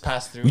 That we just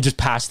passed through. We just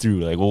pass through.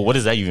 Like, well, what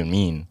does that even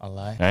mean? A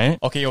lie. Right?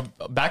 Okay,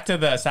 back to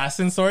the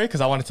assassin story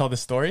because I want to tell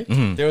this story.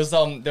 There was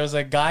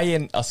a guy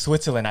in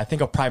Switzerland, I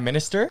think a prime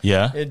minister.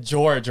 Yeah.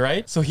 George,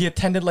 right? So he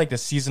attended like the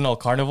seasonal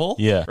carnival.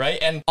 Yeah. Right?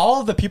 And all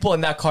of the people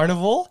in that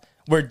carnival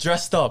were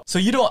dressed up. So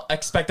you don't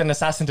expect an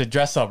assassin to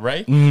dress up,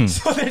 right?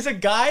 So there's a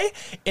guy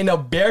in a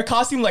bear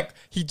costume, like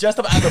he dressed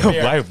up as a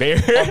bear. Why a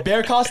bear? A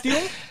bear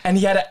costume, and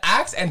he had an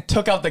axe and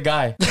took out the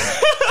guy.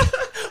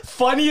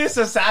 Funniest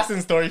assassin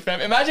story,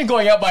 fam. Imagine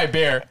going out by a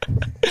bear.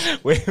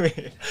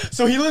 Wait.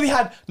 So he literally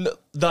had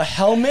the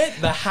helmet,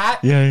 the hat,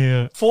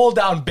 Yeah. full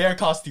down bear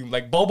costume,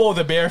 like Bobo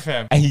the bear,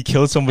 fam. And he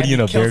killed somebody in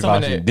a bear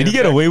costume. Did he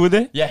get away with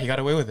it? Yeah, he got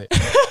away with it.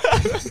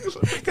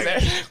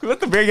 Let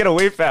the bear get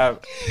away, fam.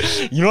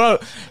 You know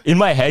what? In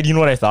my head, you know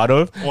what I thought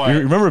of? What? You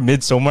remember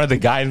Midsommar, the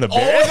guy in the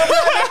bear?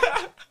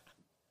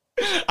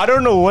 I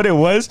don't know what it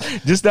was.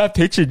 Just that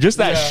picture, just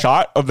that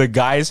shot of the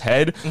guy's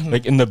head,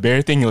 like in the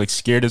bear thing, like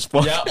scared as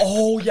fuck. Yeah.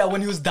 Oh, yeah.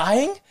 When he was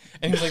dying,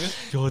 and he was like,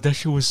 this. Yo, that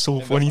shit was so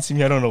funny to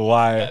me. I don't know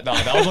why. No,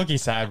 that was looking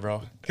sad,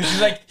 bro. Because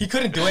he's like, he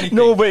couldn't do anything.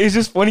 No, but it's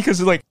just funny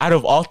because like out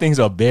of all things,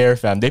 a bear,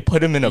 fam. They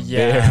put him in a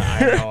bear. Yeah,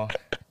 I know.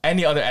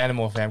 Any other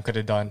animal, fam, could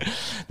have done.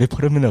 They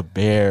put him in a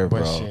bear,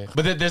 bro. Shit.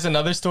 But there's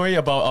another story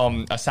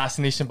about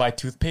assassination by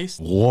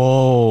toothpaste.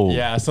 Whoa.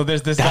 Yeah. So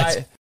there's this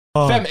guy.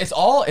 Fam, it's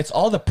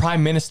all the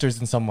prime ministers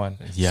and someone.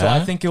 Yeah. So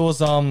I think it was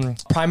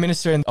prime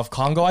minister of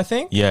Congo, I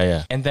think.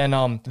 Yeah. And then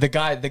the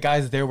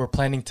guys there were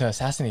planning to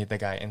assassinate the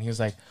guy, and he was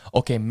like,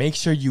 okay, make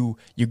sure you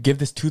give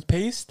this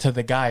toothpaste to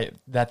the guy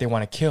that they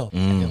want to kill.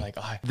 And they're like,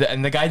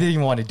 and the guy didn't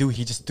even want to do it.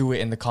 He just threw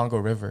it in the Congo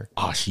River.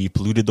 Oh, she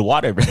polluted the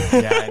water, bro.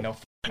 Yeah, I know,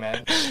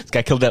 man. This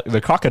guy killed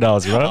the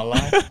crocodiles, bro.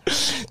 Allah.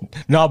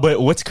 No,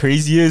 but what's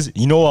crazy is,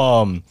 you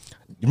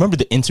remember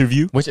the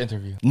interview? Which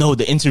interview? No,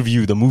 the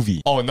interview, the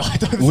movie. Oh no, I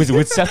don't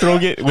with Seth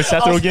Rogen. With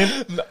Seth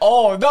Rogen.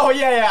 Oh no,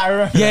 yeah, I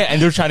remember. Yeah,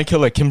 and they were trying to kill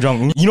like Kim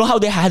Jong Un. You know how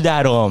they had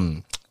that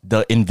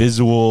the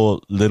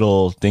invisible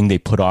little thing they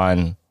put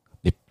on.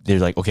 They're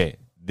like, okay,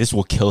 this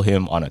will kill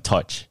him on a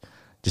touch.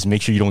 Just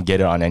make sure you don't get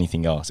it on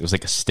anything else. It was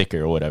like a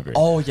sticker or whatever.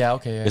 Oh yeah,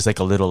 okay. Yeah. It's like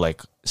a little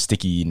like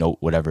sticky note,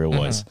 whatever it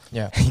was.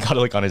 Yeah. He got it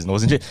like on his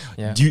nose and shit.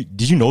 Yeah.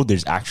 Did you know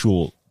there's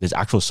actual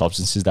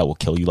substances that will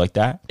kill you like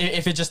that?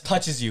 If it just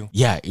touches you.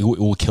 Yeah, it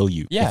will kill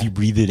you. Yeah. If you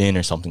breathe it in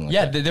or something like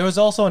that. Yeah, there was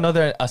also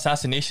another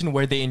assassination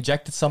where they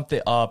injected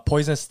something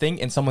poisonous thing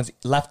in someone's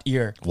left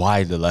ear.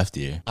 Why the left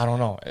ear? I don't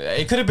know.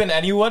 It could have been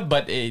anyone,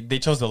 but they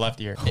chose the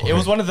left ear. It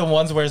was one of the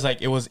ones where it's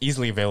like it was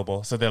easily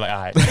available. So they're like,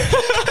 all right.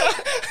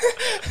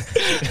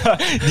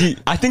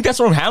 I think that's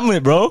from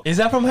Hamlet, bro. Is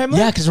that from Hamlet?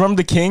 Yeah, because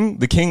remember the king,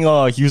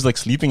 he was like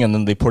sleeping and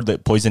then they poured the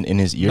poison in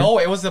his ear. No,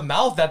 it was the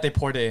mouth that they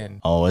poured it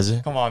in. Oh, was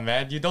it? Come on,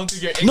 man. You don't do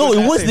your English No,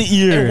 it was essays. the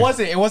ear. It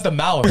wasn't. It was the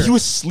mouth. But he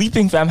was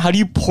sleeping, fam. How do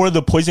you pour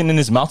the poison in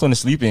his mouth when he's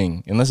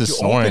sleeping? Unless it's You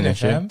snoring open and it,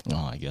 shit. fam.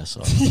 Oh, I guess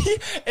so.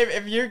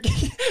 if you're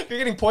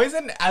getting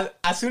poisoned,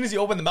 as soon as you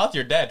open the mouth,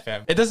 you're dead,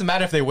 fam. It doesn't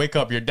matter if they wake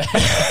up, you're dead.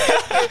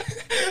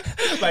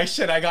 Like,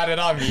 shit, I got it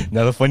on me.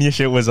 Now, the funniest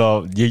shit was,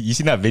 you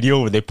seen that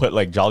video where they put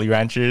like Jolly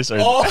Ranchers or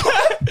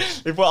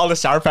they put all the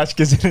Sour Patch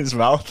Kids in his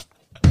mouth?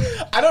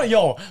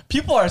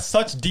 People are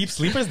such deep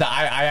sleepers that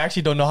I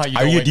actually don't know how you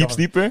Are don't you a wake deep up.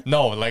 sleeper?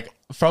 No, like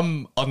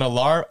from an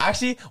alarm.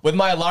 Actually, with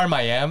my alarm,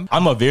 I am.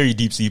 I'm a very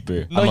deep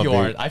sleeper. No, you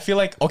aren't. I feel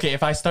like, okay,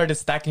 if I started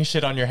stacking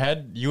shit on your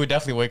head, you would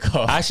definitely wake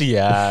up. Actually,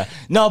 yeah.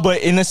 No,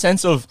 but in the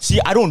sense of,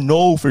 I don't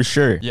know for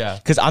sure. Yeah.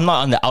 Because I'm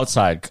not on the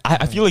outside.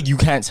 I feel like you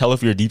can't tell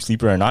if you're a deep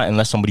sleeper or not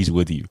unless somebody's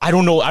with you. I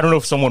don't know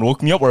if someone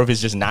woke me up or if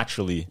it's just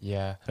naturally.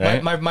 Yeah.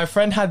 Right? My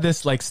friend had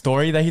this like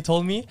story that he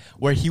told me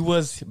where he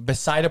was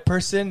beside a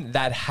person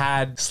that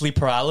had sleep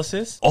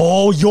paralysis.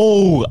 Oh,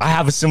 yo, I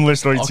have a similar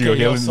story to you.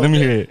 Okay, let me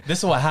hear it. This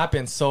is what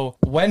happened. So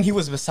when he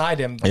was beside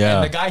him,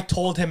 and the guy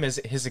told him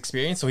his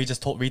experience, so he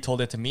just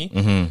retold it to me.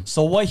 Mm-hmm.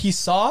 So what he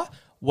saw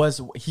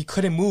was he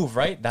couldn't move,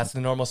 right? That's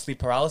the normal sleep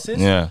paralysis.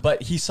 Yeah.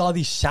 But he saw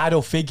these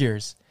shadow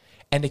figures,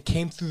 and it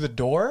came through the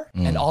door,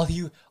 and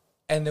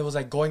it was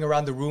like going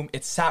around the room.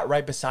 It sat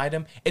right beside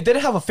him. It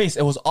didn't have a face.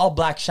 It was all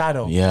black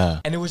shadow.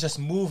 Yeah. And it was just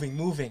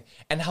moving.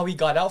 And how he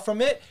got out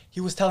from it,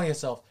 he was telling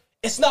himself,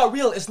 it's not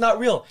real. It's not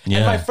real. Yeah.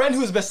 And my friend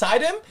who's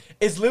beside him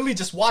is literally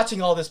just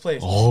watching all this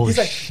place. Oh, he's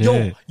like,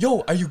 shit.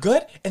 yo, are you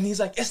good? And he's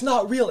like, it's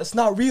not real. It's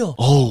not real.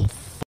 Oh,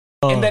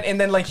 and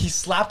then like he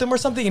slapped him or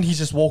something and he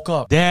just woke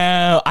up.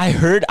 damn. I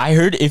heard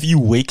if you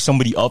wake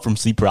somebody up from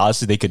sleep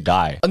paralysis, they could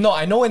die. No,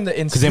 I know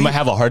Because they might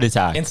have a heart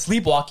attack. in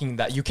sleepwalking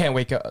that you can't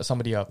wake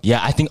somebody up.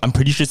 Yeah, I'm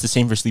pretty sure it's the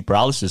same for sleep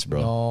paralysis,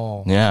 bro.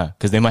 No. Yeah,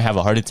 because they might have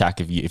a heart attack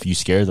if you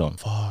scare them.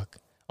 Fuck.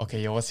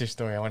 Okay, yo, what's your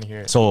story? I want to hear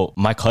it. So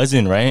my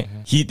cousin, right?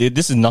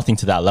 This is nothing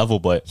to that level,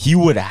 but he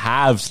would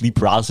have sleep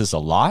paralysis a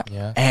lot.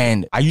 Yeah.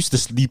 And I used to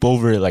sleep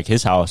over at like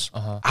his house.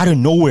 Out of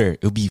nowhere,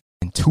 it would be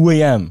 2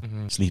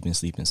 a.m. Sleeping.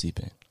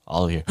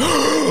 All of here.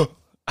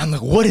 I'm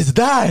like, what is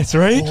that?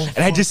 Right? And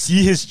I just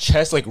see his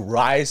chest like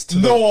rise to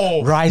the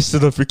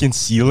freaking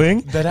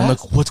ceiling. I'm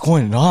like, what's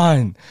going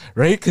on?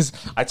 Right? Because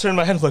I turned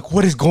my head like,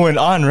 what is going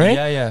on? Right?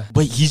 Yeah.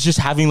 But he's just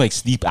having like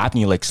sleep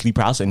apnea, like sleep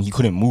paralysis, and he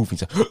couldn't move.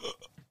 He's like,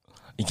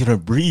 he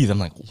couldn't breathe. I'm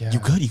like, you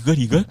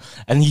good?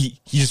 And he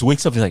just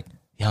wakes up. He's like,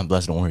 yeah, I'm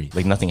blessed. Don't worry.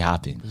 Like nothing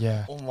happened.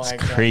 Yeah. Oh my it's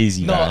God.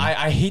 crazy. No, man.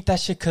 I hate that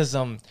shit because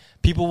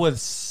people with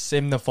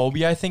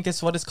simnophobia, I think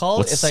is what it's called.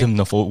 What's it's like,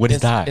 simnophobia? What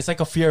is that? It's like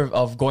a fear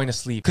of going to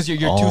sleep because you're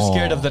too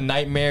scared of the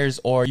nightmares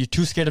or you're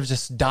too scared of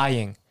just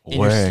dying in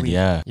your sleep.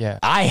 Yeah.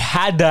 I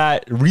had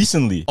that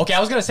recently. Okay, I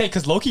was gonna say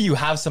because Loki, you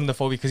have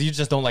simnophobia because you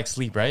just don't like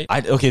sleep, right?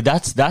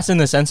 That's in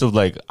the sense of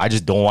like I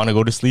just don't want to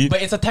go to sleep.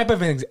 But it's a type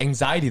of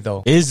anxiety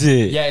though. Is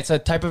it? Yeah, it's a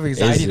type of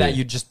anxiety that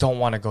you just don't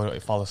want to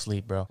fall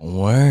asleep, bro.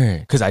 Word.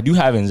 Because I do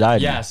have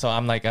anxiety. Yeah, so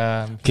I'm like,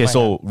 okay,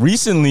 so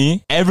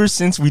recently, ever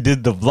since we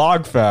did the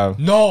vlog, fam.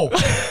 No.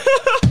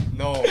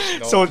 No.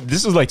 So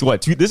this was like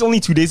what? This is only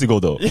 2 days ago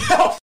though.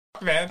 Yeah,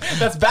 man,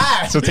 that's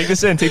bad. So take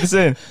this in.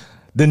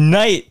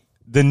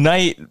 The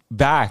night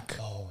back.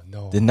 Oh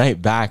no. The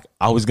night back,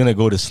 I was gonna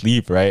go to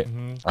sleep, right?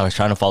 I was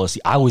trying to fall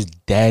asleep. I was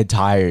dead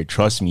tired,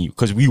 trust me,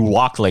 because we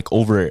walked like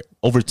over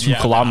over 2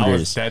 kilometers. I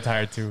was dead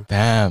tired too.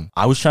 Damn.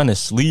 I was trying to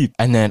sleep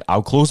and then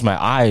I'll close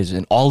my eyes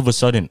and all of a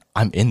sudden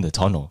I'm in the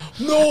tunnel.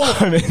 No.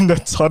 I'm in the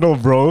tunnel,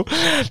 bro.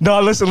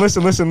 No, listen.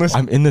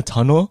 I'm in the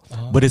tunnel,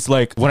 but it's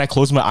like when I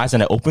close my eyes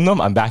and I open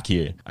them, I'm back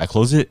here. I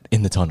close it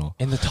in the tunnel.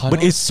 In the tunnel?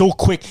 But it's so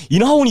quick. You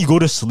know how when you go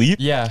to sleep,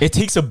 yeah, it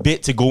takes a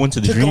bit to go into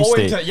the dream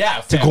state.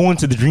 To go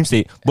into the dream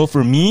state. But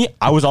for me,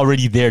 I was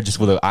already there just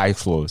with the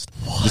eyes closed.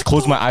 Just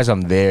close my eyes,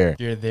 I'm there.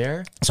 You're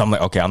there? So I'm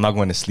like, okay, I'm not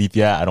going to sleep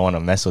yet. I don't want to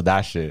mess with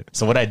that shit.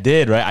 So what I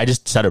did, right, I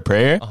just said a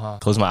prayer,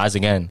 closed my eyes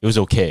again. It was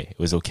okay.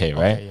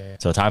 Right? Yeah.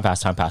 So time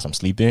passed. I'm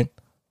sleeping.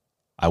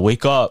 I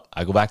wake up.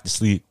 I go back to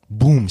sleep.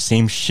 Boom,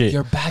 same shit.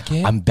 You're back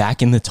in? I'm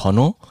back in the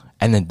tunnel.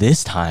 And then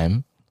this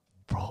time,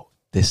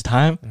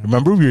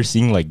 remember we were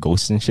seeing like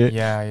ghosts and shit?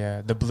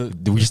 Yeah. The blue.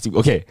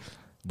 Okay.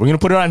 We're going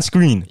to put it on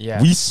screen.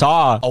 Yeah. We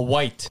saw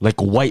white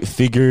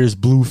figures,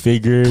 blue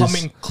figures.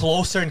 Coming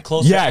closer and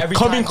closer. Yeah,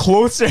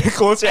 closer and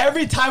closer.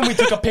 Every time we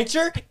took a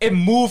picture, it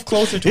moved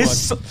closer to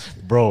us.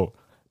 Bro,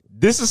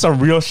 this is some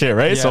real shit,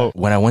 right? Yeah. So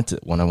when I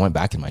went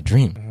back in my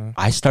dream,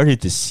 I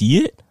started to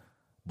see it,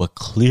 but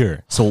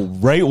clear. So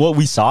right what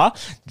we saw,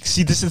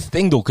 see, this is the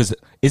thing though, because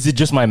is it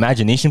just my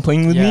imagination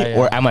playing with me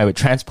or am I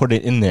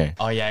transported in there?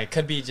 Oh yeah, it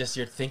could be just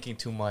you're thinking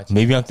too much.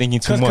 Maybe I'm thinking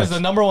too much. Because the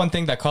number one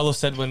thing that Carlos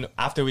said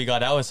after we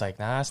got out was like,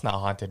 nah, it's not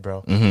haunted,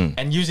 bro.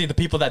 And usually the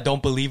people that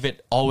don't believe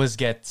it always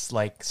gets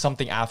like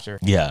something after.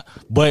 Yeah.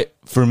 But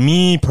for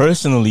me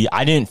personally,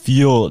 I didn't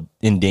feel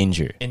in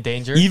danger. In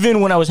danger?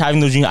 Even when I was having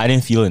those dreams, I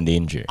didn't feel in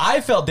danger.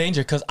 I felt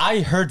danger because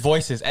I heard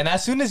voices. And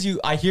as soon as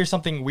I hear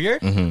something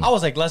weird, I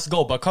was like, let's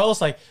go. But Carlos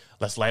like,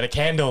 let's light a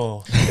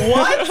candle.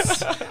 What?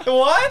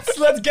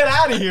 Let's get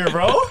out of here,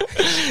 bro.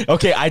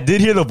 Okay, I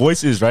did hear the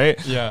voices,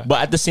 right? Yeah.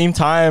 But at the same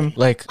time,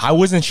 like, I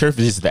wasn't sure if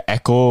it's the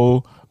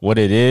echo, what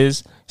it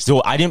is.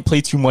 So I didn't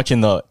play too much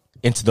into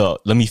the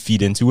let me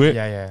feed into it.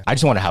 Yeah. I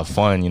just want to have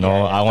fun, you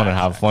know? Yeah, I want to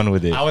have fun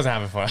with it. I wasn't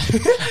having fun.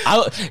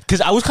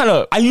 Because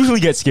I usually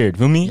get scared,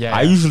 feel me? Yeah.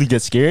 I usually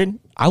get scared.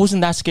 I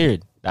wasn't that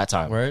scared that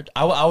time. Word?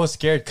 I was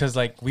scared because,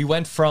 like, we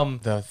went from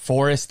the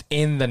forest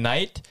in the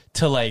night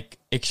to, like,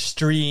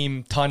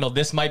 extreme tunnel.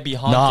 This might be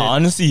haunted. Nah,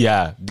 honestly,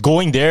 yeah.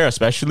 Going there,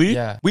 especially.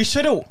 Yeah.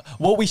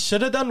 What we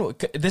should have done,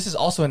 this is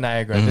also in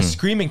Niagara, the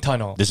screaming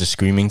tunnel. There's a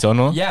screaming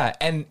tunnel? Yeah.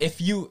 And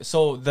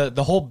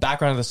the whole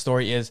background of the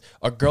story is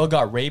a girl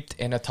got raped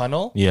in a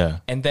tunnel. Yeah.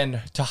 And then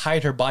to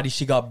hide her body,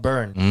 she got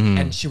burned.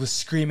 And she was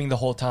screaming the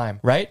whole time.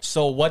 Right?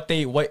 So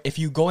if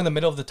you go in the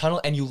middle of the tunnel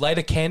and you light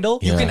a candle,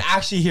 you can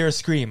actually hear a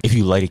scream. If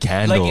you light a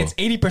candle. Like, it's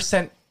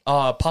 80%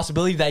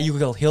 possibility that you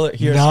will hear a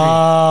scream.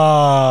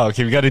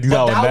 Okay, we got to do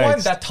that one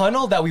next. That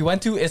tunnel that we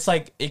went to, it's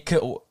like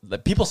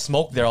people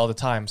smoke there all the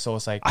time, so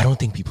it's like I don't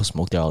think people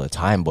smoke there all the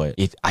time, but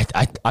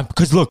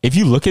because look, if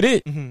you look at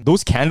it,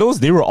 those candles,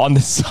 they were on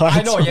the side.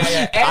 I know,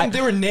 yeah, and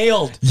they were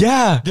nailed.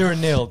 Yeah, they were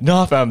nailed.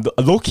 No, fam,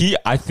 low key,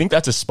 I think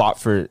that's a spot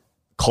for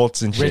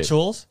cults and shit.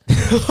 Rituals.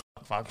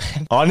 Fuck,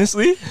 man.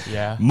 Honestly,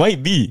 yeah,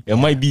 might be. It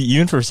might be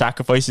even for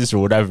sacrifices or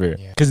whatever.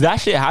 Because that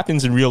shit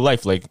happens in real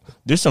life. Like,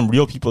 there's some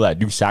real people that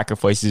do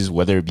sacrifices,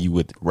 whether it be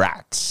with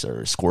rats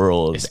or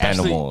squirrels,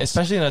 animals.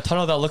 Especially in a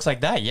tunnel that looks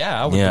like that.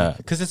 Yeah,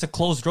 because it's a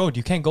closed road.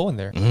 You can't go in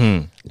there.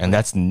 And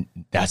that's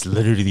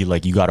literally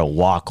like you gotta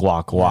walk.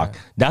 Yeah.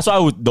 That's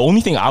why the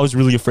only thing I was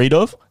really afraid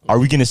of. Are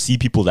we gonna see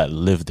people that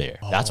live there?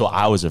 That's what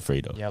I was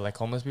afraid of. Yeah, like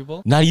homeless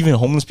people. Not even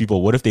homeless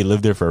people. What if they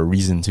live there for a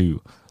reason too?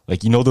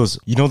 Like, you know those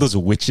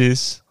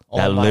witches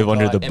that live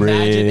under the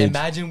bridge.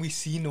 Imagine we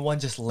seen one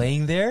just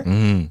laying there.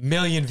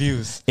 Million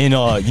views. In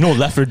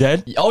Left 4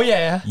 Dead? Oh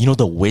yeah. You know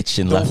the witch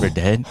in Left 4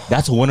 Dead?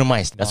 That's one of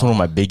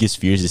my biggest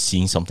fears is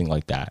seeing something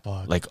like that.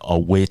 Like a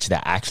witch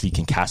that actually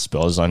can cast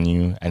spells on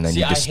you and then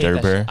you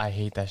disturb her. I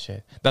hate that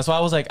shit. That's why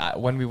I was like,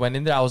 when we went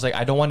in there, I was like,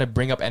 I don't want to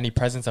bring up any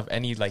presence of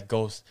any like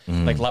ghost,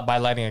 like by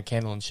lighting a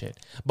candle and shit.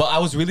 But I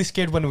was really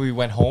scared when we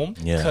went home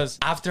because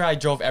after I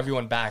drove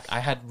everyone back, I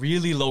had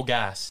really low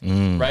gas,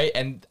 right?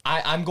 And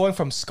I'm going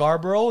from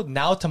Scarborough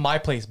now to my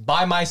place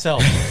by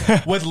myself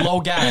with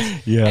low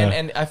gas.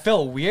 And I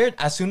felt weird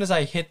as soon as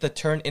I hit the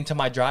turn into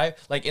my drive,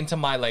 like into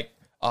my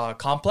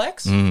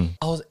complex. I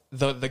was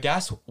the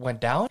gas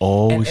went down.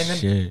 And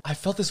then I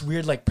felt this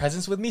weird like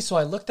presence with me. So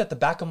I looked at the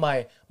back of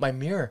my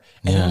mirror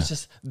and it was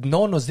just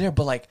no one was there,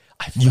 but like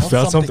I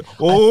felt something. I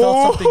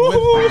felt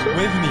something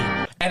with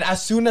me. And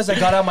as soon as I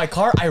got out of my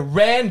car, I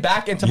ran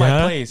back into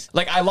my place.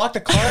 Like I locked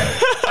the car,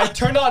 I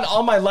turned on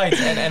all my lights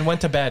and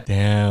went to bed.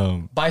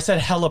 Damn. But I said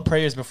hella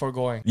prayers before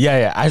going.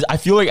 Yeah. I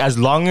feel like as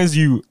long as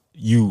you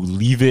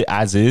leave it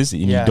as is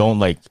and you don't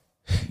like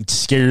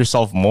scare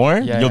yourself more,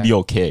 you'll be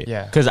okay.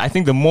 Because I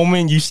think the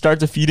moment you start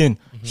to feed in,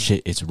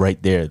 shit, it's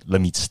right there.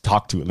 Let me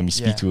talk to it. Let me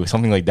speak to it.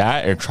 Something like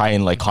that, or try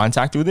and like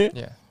contact with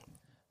it.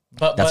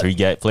 But that's where you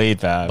get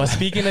played, fam. But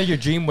speaking of your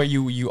dream where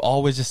you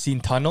always just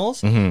seen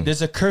tunnels,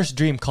 there's a cursed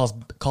dream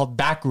called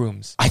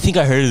Backrooms. I think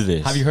I heard of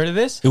this. Have you heard of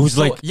this? It was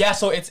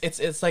so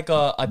it's like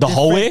a the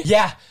hallway.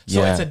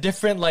 So it's a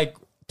different like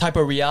type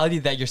of reality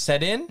that you're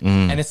set in,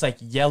 and it's like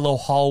yellow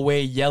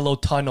hallway, yellow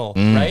tunnel,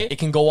 right? It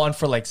can go on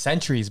for like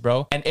centuries,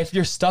 bro. And if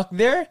you're stuck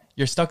there,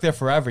 you're stuck there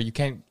forever. You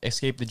can't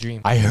escape the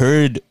dream. I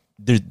heard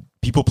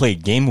people play a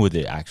game with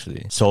it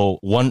actually. So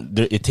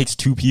it takes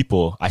two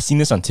people. I seen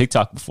this on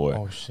TikTok before.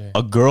 Oh shit.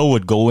 A girl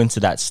would go into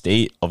that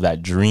state of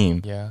that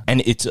dream. Yeah.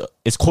 And it's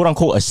quote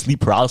unquote a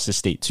sleep paralysis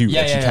state too.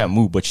 Yeah, Like she can't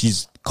move, but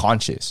she's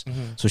conscious.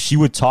 So she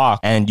would talk,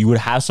 and you would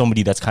have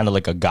somebody that's kind of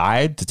like a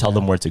guide to tell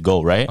them where to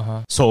go, right?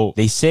 So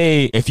they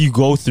say if you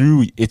go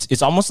through,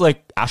 it's almost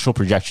like astral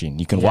projection.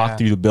 You can walk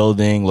through the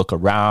building, look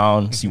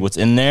around, see what's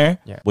in there.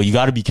 But you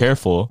got to be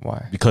careful.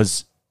 Why?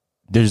 Because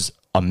there's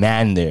a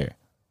man there,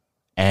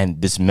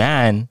 and this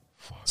man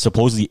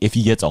supposedly, if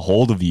he gets a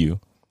hold of you,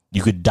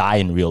 you could die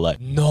in real life.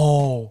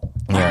 No.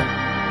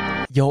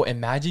 Yeah. Yo,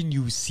 imagine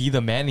you see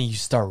the man and you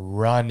start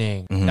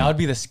running. That would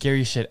be the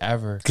scariest shit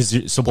ever.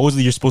 Because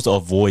supposedly you're supposed to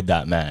avoid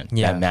that man.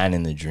 Yeah. That man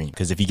in the dream.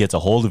 Because if he gets a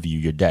hold of you,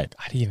 you're dead.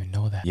 I didn't even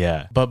know that.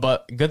 Yeah.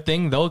 But good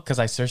thing though, because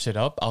I searched it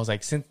up. I was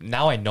like, since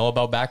now I know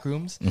about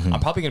Backrooms, I'm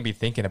probably gonna be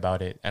thinking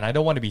about it, and I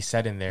don't want to be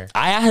set in there.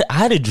 I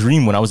had a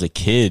dream when I was a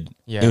kid.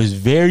 Yeah. It was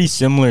very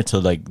similar to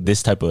like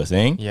this type of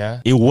thing.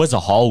 Yeah. It was a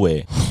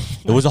hallway.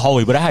 It was a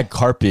hallway, but I had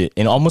carpet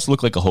and it almost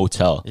looked like a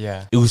hotel.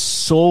 Yeah. It was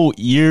so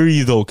eerie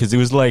though, because it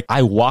was like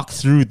I walked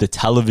through the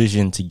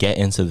television to get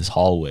into this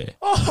hallway.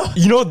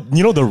 You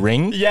know the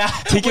Ring? Yeah.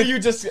 Take Where it, you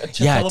just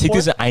take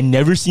this. I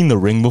never seen the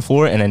Ring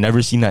before, and I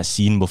never seen that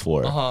scene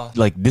before.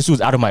 Like this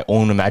was out of my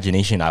own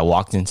imagination. I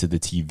walked into the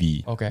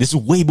TV. Okay. This is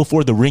way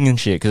before the Ring and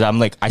shit. Because I'm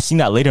like, I seen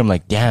that later. I'm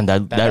like, damn,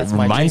 that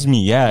reminds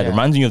me. Yeah, it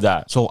reminds me of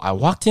that. So I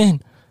walked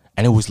in,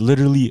 and it was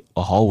literally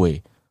a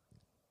hallway,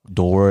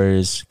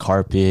 doors,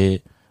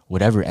 carpet,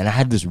 whatever. And I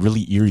had this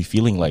really eerie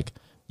feeling, like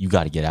you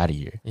got to get out of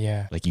here.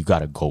 Yeah. Like you got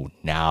to go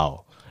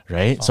now.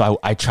 Right. So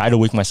I try to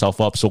wake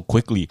myself up so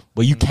quickly,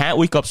 but you can't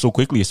wake up so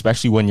quickly,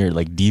 especially when you're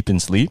like deep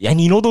in sleep.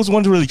 And you know those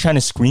ones where you're trying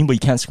to scream, but you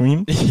can't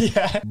scream?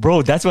 Yeah.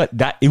 Bro,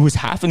 it was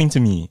happening to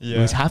me. Yeah.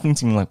 It was happening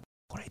to me, like,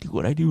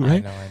 what I do,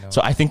 right? I know.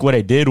 So I think what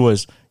I did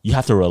was you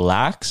have to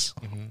relax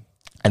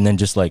and then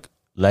just like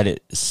let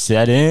it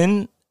set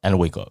in and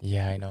wake up.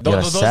 Yeah, I know.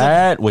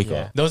 Wake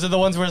up. Those are the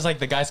ones where it's like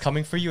the guy's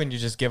coming for you and you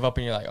just give up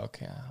and you're like,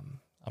 okay,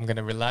 I'm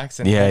gonna relax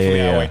and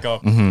hopefully I wake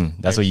up.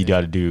 That's what you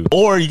gotta do.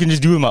 Or you can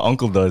just do what my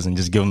uncle does and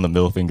just give him the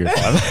middle finger.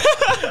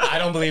 I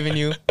don't believe in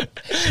you.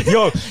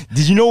 Yo,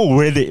 did you know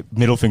where the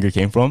middle finger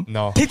came from?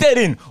 No. Take that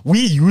in. We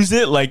use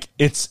it like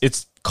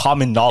it's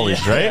common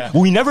knowledge, right? Yeah.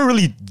 We never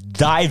really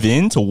dive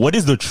into what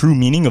is the true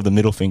meaning of the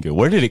middle finger.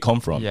 Where did it come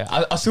from?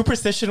 Yeah, a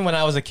superstition when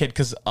I was a kid,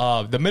 because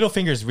the middle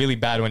finger is really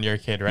bad when you're a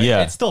kid, right?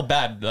 Yeah. It's still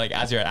bad like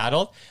as you're an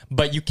adult,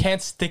 but you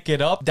can't stick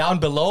it up down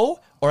below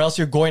or else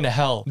you're going to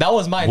hell. That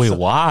was mine. Wait,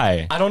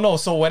 why? I don't know.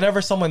 So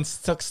whenever someone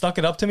stuck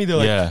it up to me, they're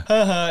like,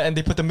 haha, and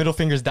they put the middle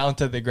fingers down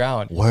to the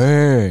ground.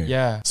 Word.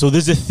 Yeah. So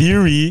there's a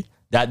theory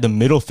that the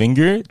middle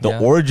finger, the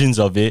origins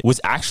of it,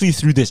 was actually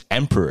through this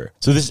emperor.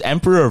 So this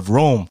emperor of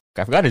Rome,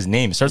 I forgot his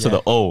name. It starts with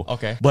an O.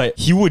 Okay. But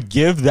he would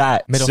give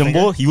that middle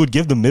symbol. Finger? He would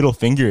give the middle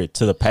finger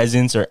to the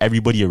peasants or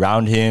everybody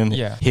around him.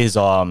 Yeah.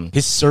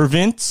 His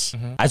servants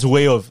as a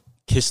way of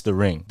kiss the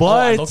ring. But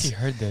I low-key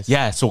heard this.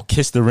 Yeah, so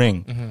kiss the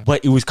ring.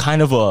 But it was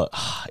kind of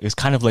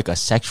like a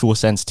sexual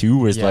sense too,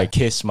 where it's like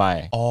kiss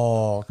my.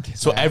 Oh.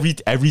 So every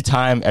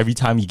time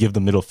you give the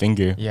middle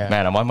finger,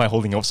 man, why am I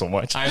holding up so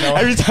much? I know.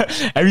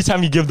 Every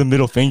time you give the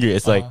middle finger,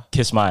 it's like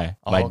kiss my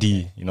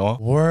D, you know?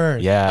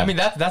 Word. Yeah. I mean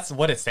that's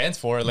what it stands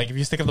for. Like if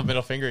you stick up the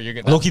middle finger, you're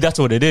gonna. Low-key, that's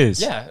what it is.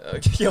 Yeah.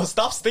 Yo,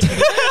 stop sticking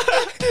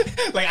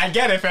it. Like I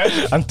get it,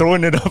 fam. I'm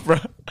throwing it up, bro.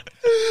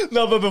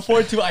 No, but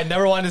before too, I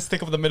never wanted to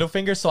stick up the middle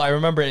finger. So I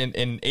remember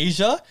in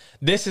Asia,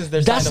 this is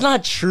their. That's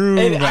not true,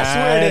 man. I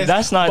swear it is.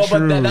 That's not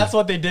true. But that's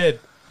what they did.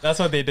 That's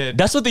what they did.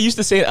 That's what they used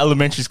to say in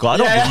elementary school. I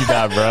don't believe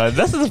that, bro.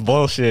 That's just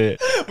bullshit.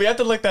 We have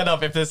to look that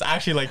up if it's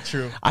actually like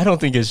true. I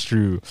don't think it's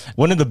true.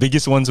 One of the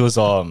biggest ones was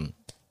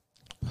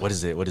what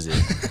is it?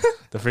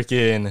 The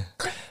freaking,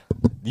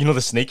 you know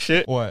the snake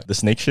shit? What? The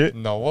snake shit?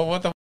 No.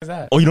 What the f is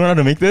that? Oh, you don't know how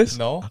to make this?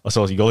 No. Oh,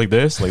 so you go like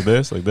this,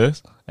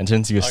 and turn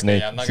into a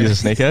snake. Yeah, See the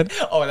snake head?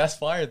 Oh, that's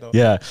fire though.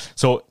 Yeah.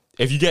 So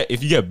if you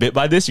get bit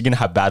by this, you're gonna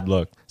have bad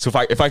luck. So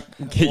if I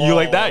hit you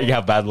like that, you're gonna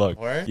have bad luck.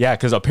 Word? Yeah,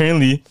 because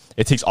apparently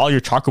it takes all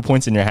your chakra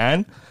points in your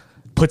hand,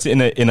 puts it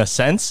in a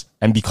sense,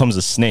 and becomes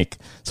a snake.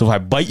 So if I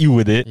bite you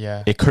with it,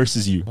 it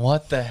curses you.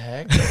 What the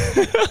heck?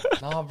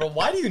 Nah, bro.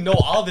 Why do you know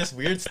all this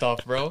weird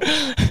stuff, bro?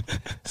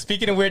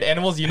 Speaking of weird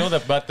animals, you know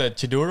about the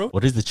chiduru?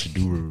 What is the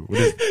chiduru? What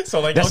is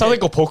So like that sounds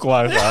like a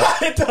Pokemon.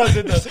 It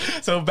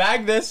does. So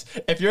bag this.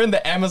 If you're in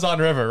the Amazon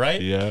River,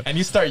 right? Yeah. And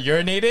you start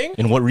urinating.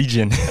 In what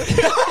region? So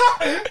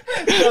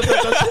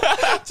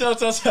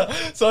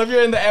if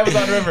you're in the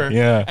Amazon River,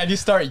 and you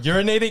start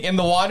urinating in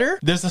the water,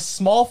 there's a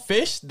small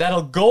fish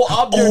that'll go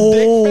up your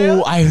dick,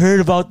 fam, I heard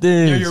about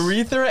this. your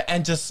urethra,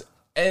 and just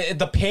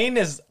the pain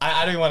is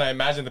I don't even want to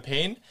imagine the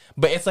pain,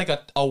 but it's like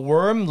a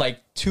worm like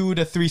 2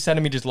 to 3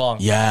 centimeters long.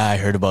 Yeah, I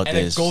heard about and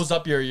this. it goes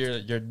up your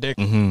dick.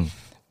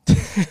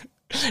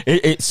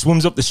 It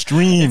swims up the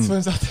stream. It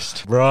swims up the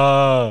stream.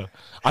 Bruh.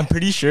 I'm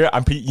pretty sure.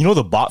 You know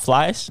the bot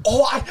flies?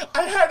 Oh,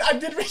 I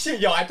did reach it.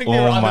 Yo, I think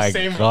they were on the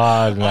same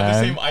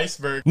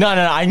iceberg. No.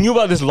 I knew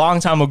about this long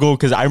time ago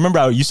because I remember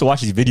I used to watch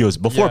these videos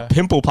before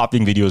pimple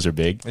popping videos are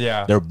big.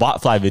 Yeah. They're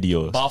bot fly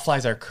videos. Bot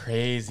flies are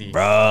crazy.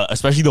 Bruh,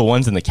 especially the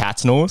ones in the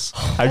cat's nose.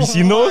 Have you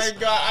seen those? Oh my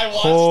God, I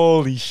watched.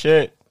 Holy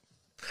shit.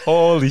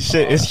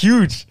 It's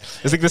huge.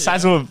 It's like the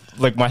size of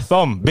like my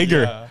thumb,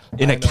 bigger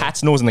in a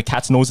cat's nose, and the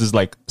cat's nose is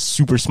like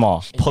super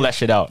small. Pull that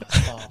shit out.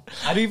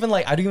 I don't even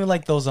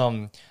like those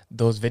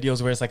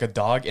videos where it's like a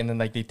dog and then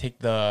like they take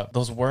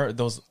those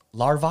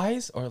larvae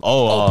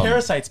or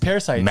parasites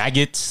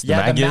maggots. The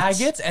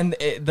maggots and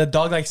the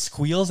dog like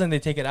squeals and they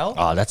take it out.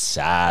 Oh, that's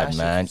sad,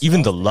 man.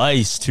 Even the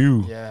lice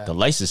too. Yeah. The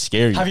lice is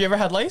scary. Have you ever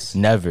had lice?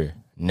 Never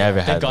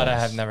had Thank God lice. I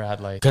have never had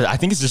lice. Because I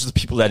think it's just the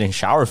people that didn't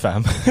shower,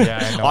 fam. Yeah,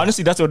 I know.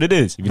 Honestly, that's what it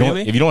is. If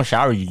you don't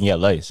shower, you can get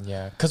lice.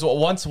 Yeah, because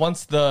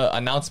once the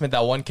announcement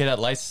that one kid had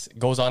lice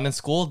goes on in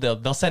school,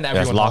 they'll send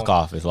everyone. It's lock home.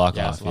 off. It's lock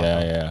off.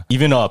 Yeah.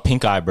 Even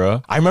pink eye,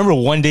 bro. I remember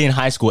one day in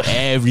high school,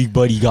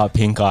 everybody got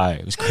pink eye.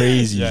 It was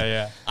crazy.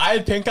 Yeah. I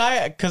had pink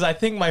eye because I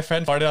think my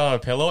friend farted on a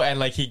pillow and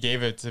like he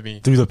gave it to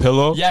me Through the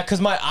pillow. Yeah, because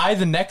my eye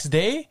the next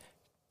day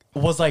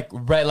was like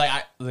red,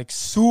 like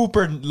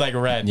super like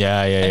red.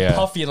 Yeah.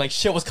 Puffy and like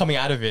shit was coming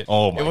out of it.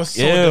 Oh my! It was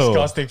so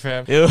disgusting,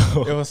 fam. Ew.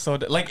 It was so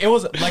like it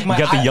was like my.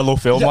 You got the yellow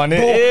film on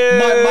it.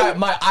 Bro,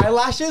 my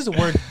eyelashes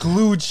were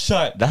glued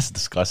shut. That's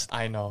disgusting.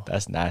 I know.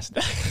 That's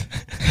nasty.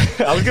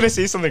 I was gonna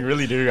say something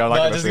really dirty. I'm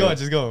not gonna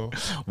just go.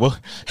 Well,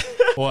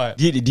 what?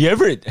 Do you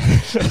ever?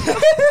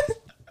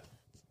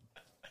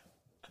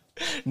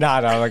 Nah,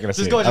 I'm not gonna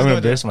say. I'm gonna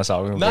embarrass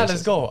myself.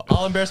 Let's go.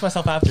 I'll embarrass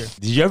myself after.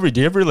 Did you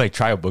ever like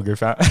try a booger,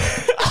 fam?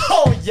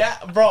 Oh yeah,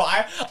 bro.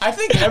 I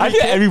think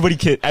every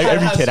kid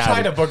has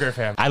tried a booger,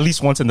 fam. At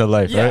least once in their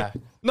life, right?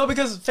 No,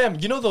 because fam,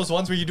 you know those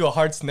ones where you do a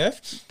hard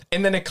sniff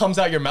and then it comes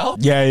out your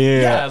mouth?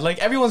 Yeah. Like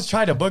everyone's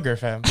tried a booger,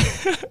 fam.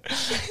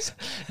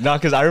 No,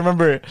 because I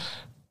remember.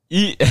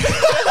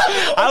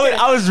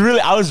 I was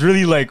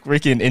really like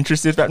freaking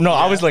interested. No,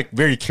 I was like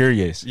very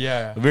curious.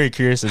 Yeah, very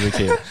curious as a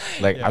kid.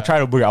 Like I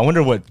tried a booger. I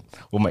wonder what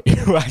my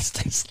earwax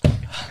tastes like.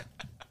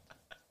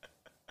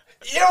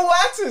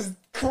 Earwax is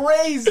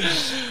crazy,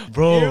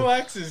 bro.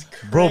 Earwax is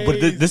crazy, bro. But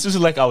this was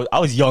like I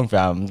was young,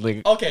 fam.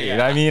 Like okay, you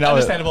know what I mean?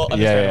 Understandable.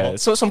 Yeah.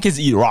 So some kids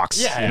eat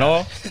rocks. Yeah, you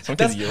know. Some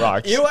kids eat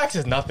rocks. Earwax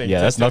is nothing.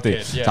 Yeah, that's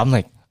nothing. So I'm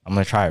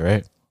gonna try it,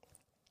 right?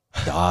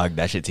 Dog,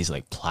 that shit tastes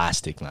like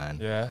plastic, man.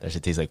 Yeah, that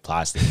shit tastes like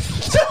plastic.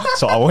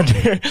 So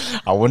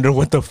I wonder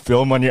what the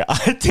film on your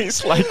eye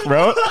tastes like,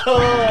 bro.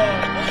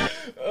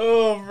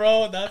 Oh,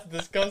 bro, that's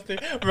disgusting.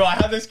 Bro, I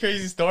had this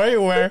crazy story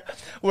where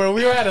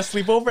we were at a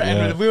sleepover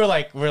and we were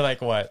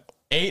like what?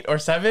 8 or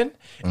 7,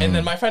 and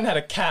then my friend had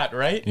a cat,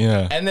 right?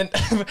 Yeah. And then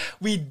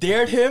we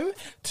dared him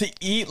to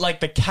eat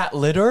like the cat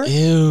litter.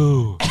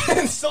 Ew.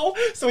 And so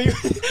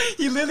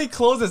he literally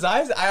closed his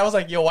eyes. I was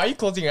like, yo, why are you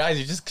closing your eyes?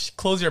 You just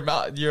close your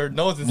mouth, your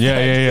nose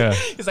instead. Yeah.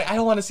 He's like, I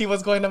don't want to see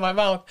what's going in my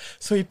mouth.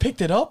 So he picked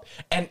it up,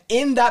 and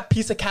in that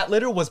piece of cat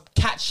litter was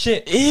cat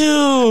shit.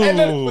 Ew. And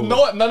then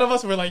none of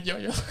us were like,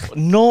 yo.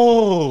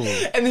 No.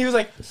 And he was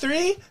like,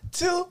 3,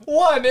 2,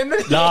 1, and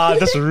then nah,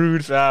 that's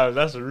rude, fam.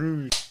 That's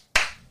rude.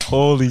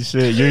 Holy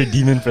shit, you're a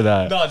demon for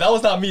that. No, that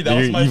was not me. That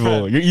was my evil.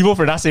 friend. You're evil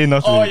for not saying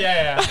nothing. Oh,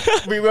 yeah.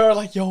 We were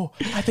like, yo,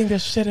 I think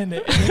there's shit in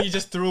it. And then he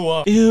just threw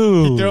up.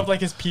 Ew. He threw up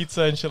like his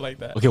pizza and shit like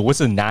that. Okay, what's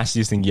the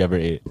nastiest thing you ever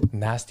ate?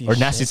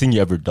 Nastiest thing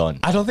you ever done?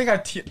 I don't think I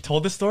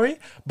told this story,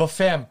 but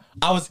fam,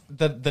 I was,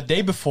 the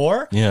day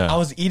before, I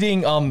was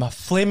eating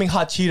flaming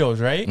hot Cheetos,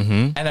 right?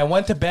 Mm-hmm. And I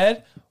went to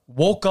bed,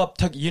 woke up,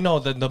 took,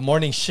 the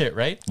morning shit,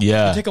 right?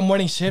 Yeah. You take a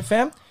morning shit,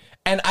 fam.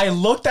 And I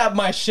looked at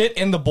my shit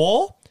in the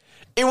bowl.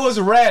 It was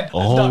red.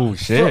 Oh,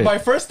 shit. My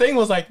first thing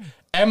was like,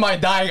 am I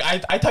dying?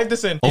 I typed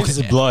this in. Oh, because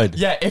of blood.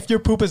 Yeah, if your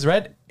poop is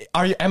red,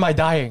 am I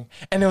dying?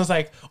 And it was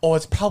like, oh,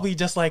 it's probably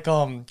just like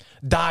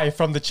dye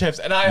from the chips.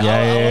 And I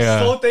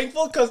was so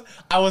thankful because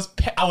I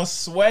was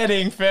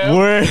sweating, fam.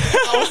 Word.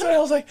 I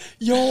was like,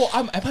 yo,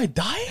 am I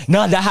dying?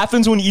 Nah, that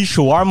happens when you eat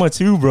shawarma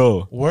too,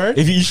 bro. Word?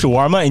 If you eat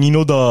shawarma and you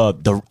know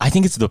the I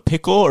think it's the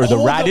pickle or the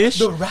radish.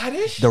 The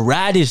radish? The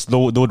radish,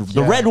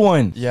 the red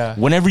one. Yeah.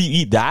 Whenever you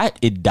eat that,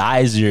 it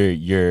dyes your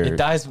It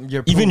dyes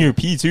your poop. even your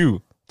pee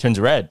too. Turns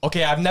red.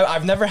 Okay,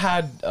 I've never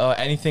had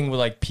anything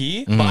with like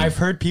pee, but I've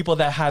heard people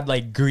that had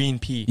like green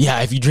pee. Yeah,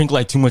 if you drink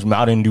like too much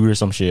Mountain Dew or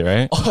some shit,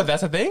 right? Oh,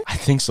 that's a thing? I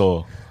think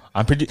so.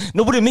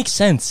 No, but it makes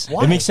sense.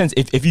 Why? It makes sense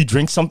if you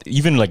drink something,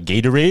 even like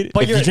Gatorade.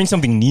 But if you drink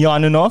something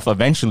neon enough,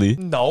 eventually.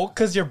 No,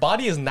 because your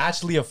body is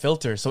naturally a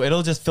filter, so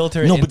it'll just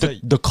filter. No, but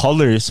the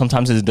color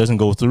sometimes it doesn't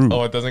go through.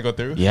 Oh, it doesn't go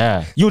through.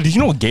 Yeah. Yo, did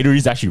you know Gatorade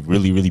is actually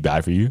really, really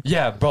bad for you?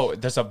 Yeah, bro.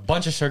 There's a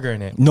bunch of sugar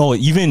in it. No,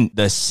 even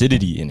the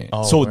acidity in it.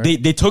 Oh, so word?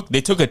 they took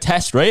a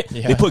test, right?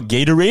 Yeah. They put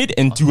Gatorade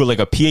and do like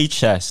a pH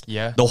test.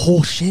 Yeah. The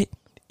whole shit,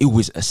 it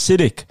was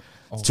acidic.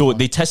 So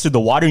they tested the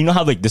water. You know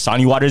how like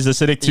Dasani water is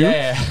acidic too?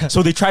 Yeah.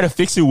 So they try to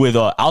fix it with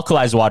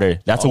alkalized water.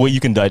 That's the way you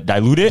can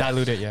dilute it.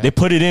 Dilute it, yeah. They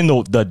put it in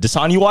the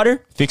Dasani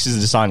water, fixes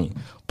Dasani.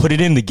 Put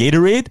it in the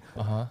Gatorade,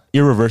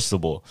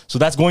 irreversible. So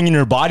that's going in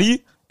your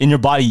body.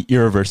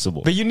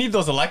 Irreversible. But you need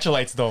those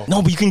electrolytes though.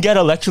 No, but you can get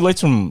electrolytes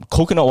from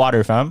coconut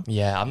water, fam.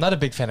 Yeah, I'm not a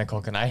big fan of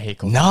coconut. I hate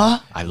coconut. Nah,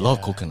 I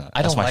love coconut.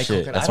 I don't like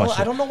shit. coconut.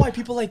 I don't know why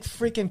people like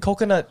freaking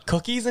coconut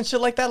cookies and shit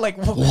like that. Like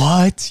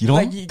what? You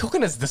don't? Like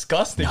coconut's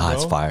disgusting. Nah,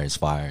 bro. it's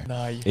fire.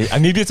 Nah,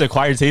 maybe it's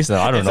acquired taste.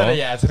 I don't know.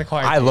 It's an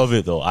acquired. I love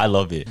it though. I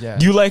love it. Yeah.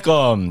 Do you like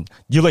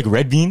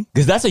red bean?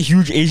 Because that's a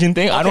huge Asian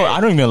thing. Okay.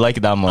 I don't even like it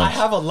that much. I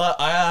have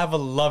a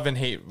love and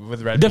hate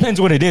with red bean.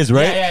 Depends what it is,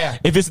 right? Yeah.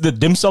 If it's the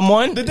dim sum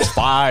one, it's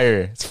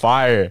fire. It's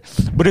fire.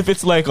 But if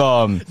it's like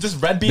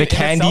just red bean, the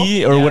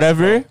candy itself, or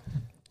whatever, bro.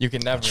 You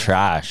can never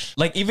trash.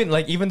 Like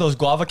even those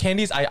guava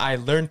candies, I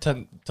learned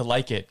to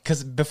like it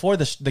because before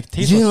the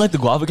taste. You didn't like the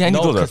guava candy?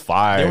 No, those are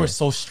fire. They were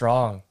so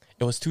strong.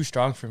 It was too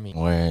strong for me.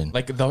 Word.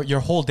 Like your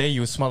whole day,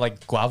 you would smell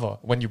like guava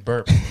when you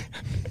burp.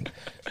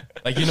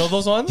 Like, you know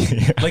those ones?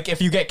 Yeah. Like,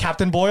 if you get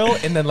Captain Boyle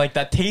and then, like,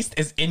 that taste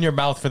is in your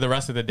mouth for the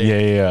rest of the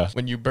day. Yeah.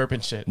 When you burp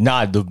and shit.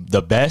 Nah, the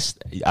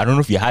best, I don't know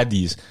if you had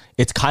these.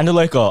 It's kind of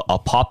like a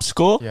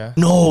popsicle. Yeah.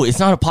 No, it's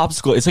not a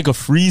popsicle. It's like a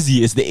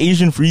Freezy. It's the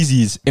Asian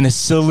Freezies in a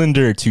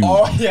cylinder, too.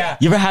 Oh, yeah.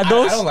 You ever had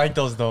those? I don't like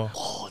those, though.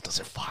 Oh,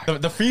 those are fire.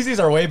 The Freezies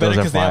are way better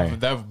because they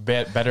have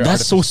better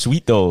That's so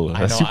sweet, though.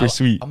 That's super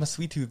sweet. I'm a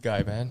sweet tooth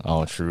guy, man.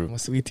 Oh, true. I'm a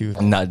sweet tooth.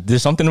 Nah,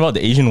 there's something about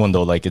the Asian one,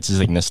 though. Like, it's just,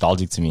 like,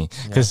 nostalgic to me.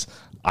 Because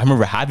I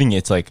remember having it.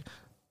 It's like,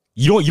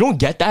 you don't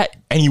get that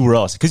anywhere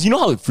else. Because you know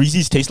how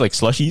Freezies taste like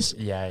slushies?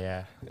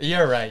 Yeah.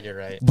 You're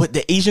right. But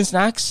the Asian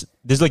snacks,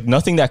 there's like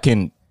nothing that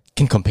can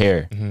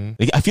compare. Mm-hmm.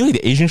 Like, I feel like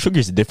the Asian sugar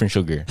is a different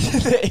sugar.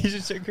 The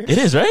Asian sugar? It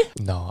is, right?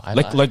 No.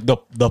 Like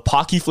the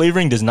Pocky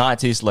flavoring does not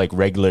taste like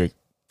regular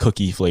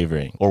cookie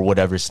flavoring or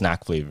whatever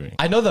snack flavoring.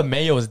 I know the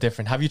mayo is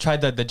different. Have you tried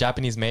the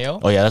Japanese mayo?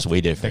 Oh yeah, that's way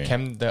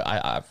different.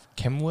 The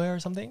Kimwe or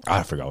something?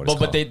 I forgot what it's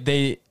called. But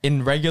they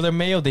in regular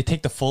mayo they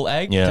take the full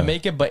egg to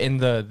make it, but in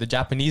the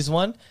Japanese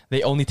one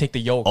they only take the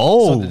yolk.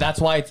 Oh, so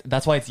that's why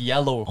it's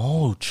yellow.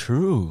 Oh,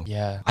 true.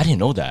 Yeah, I didn't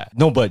know that.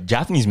 No, but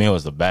Japanese mayo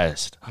is the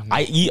best. Mm-hmm.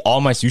 I eat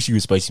all my sushi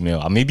with spicy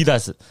mayo.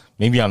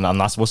 Maybe I'm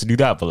not supposed to do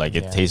that, but like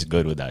it tastes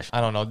good with that.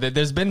 I don't know.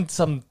 There's been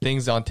some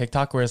things on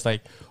TikTok where it's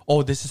like,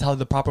 oh, this is how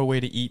the proper way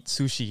to eat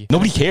sushi.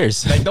 Nobody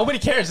cares. Like nobody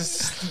cares. It's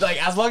just,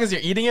 like as long as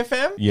you're eating it,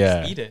 fam.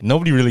 Yeah, just eat it.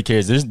 Nobody really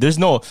cares. There's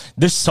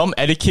some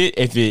etiquette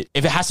if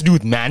it has to do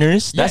with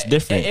manners. That's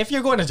different. If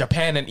you're going to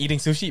Japan and eating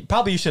sushi,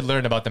 probably you should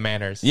learn about the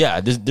manners.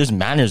 Yeah, there's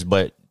manners,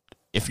 but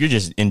if you're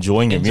just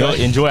enjoying your meal,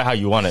 enjoy it how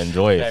you want to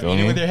enjoy it. Eat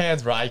it with your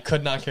hands, bro. I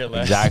could not care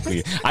less.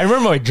 Exactly. I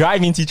remember my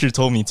driving teacher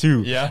told me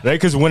too. Yeah. Right?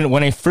 Because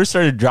when I first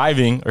started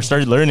driving or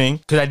started learning,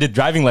 because I did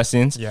driving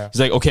lessons, he's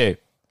like, okay,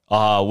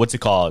 what's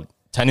it called?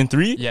 10 and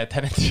 3? Yeah,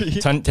 10 and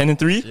 3. 10 and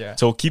 3? Yeah.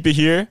 So keep it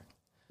here.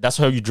 That's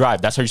how you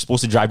drive. That's how you're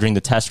supposed to drive during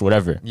the test or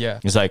whatever. Yeah.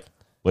 He's like,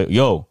 wait,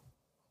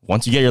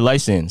 once you get your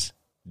license,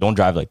 don't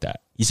drive like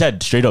that. He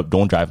said straight up,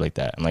 don't drive like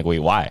that. I'm like, wait,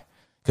 why?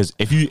 Because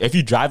if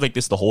you drive like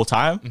this the whole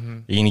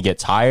time, you're going to get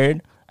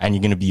tired and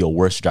you're going to be a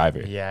worse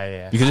driver.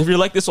 Yeah. Because if you're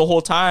like this the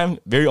whole time,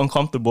 very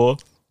uncomfortable,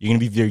 you're going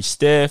to be very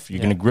stiff. You're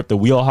going to grip the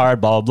wheel hard,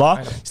 blah, blah,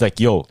 blah. He's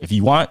like, if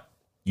you want,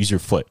 use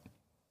your foot.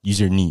 Use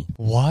your knee.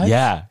 What?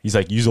 Yeah. He's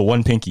like, use a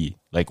one pinky.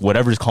 Like,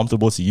 whatever's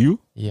comfortable to you,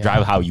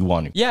 drive how you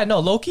want to. Yeah, no,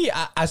 low-key,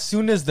 as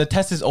soon as the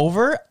test is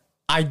over,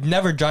 I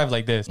never drive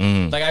like this.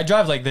 Like, I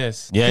drive like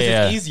this. Yeah,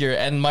 it's easier,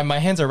 and my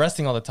hands are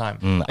resting all the time.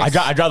 Like,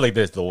 I drive like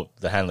this, the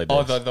hand like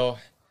this. Oh,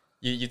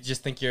 you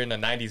just think you're in a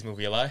 90s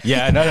movie, a lot?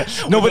 Yeah,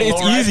 no, but it's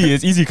easy.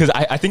 It's easy because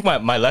I think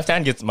my left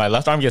arm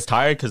gets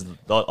tired because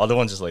the other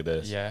one's just like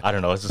this. Yeah. I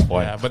don't know. It's just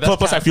fun. Yeah, but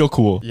plus I feel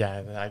cool.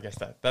 Yeah, I guess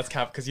that's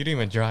cap because you don't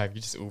even drive.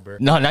 You just Uber.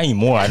 No, not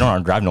anymore. I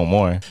don't drive no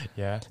more.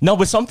 Yeah. No,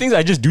 but some things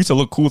I just do to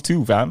look cool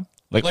too, fam.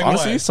 Like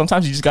honestly, what?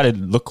 Sometimes you just gotta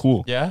look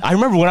cool. Yeah. I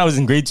remember when I was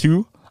in grade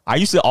 2, I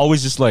used to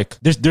always just like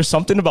there's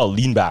something about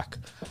lean back.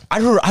 I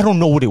don't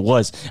know what it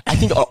was. I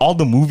think all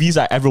the movies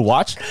I ever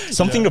watched,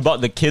 something about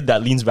the kid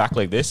that leans back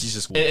like this, he's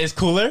just it is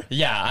cooler.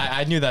 Yeah,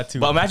 I knew that too.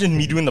 But imagine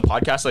me doing the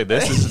podcast like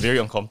this. This is very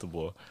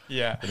uncomfortable.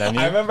 Yeah. You know what I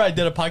mean? I remember I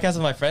did a podcast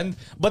with my friend,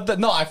 but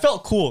I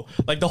felt cool.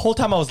 Like the whole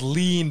time I was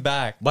lean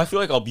back. But I feel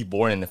like I'll be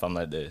boring if I'm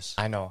like this.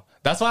 I know.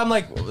 That's why I'm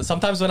like,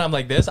 sometimes when I'm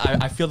like this,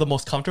 I feel the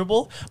most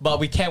comfortable,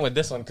 but we can't with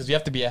this one because we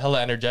have to be hella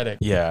energetic.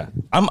 Yeah.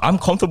 I'm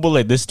comfortable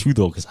like this too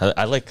though, because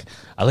I like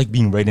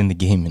being right in the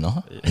game, you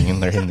know? Being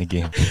right in the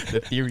game.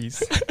 The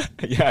theories.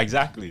 Yeah,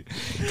 exactly.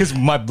 Because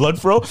my blood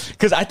flow,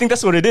 because I think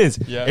that's what it is.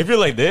 Yeah. If you're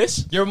like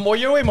this, you're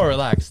way more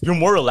relaxed. You're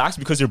more relaxed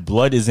because your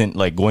blood isn't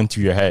like going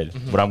to your head.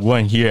 But I'm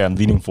going here, I'm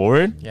leaning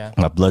forward. Yeah.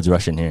 My blood's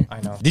rushing here.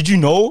 I know. Did you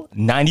know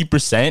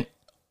 90%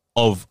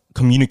 of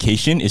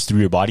communication is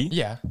through your body?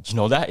 Yeah. Did you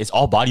know that? It's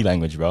all body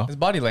language, bro. It's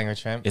body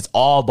language, fam. It's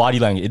all body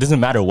language. It doesn't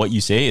matter what you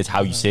say, it's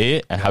how you say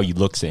it and how you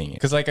look saying it.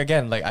 Because like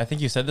again, like I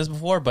think you said this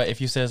before, but if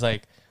you says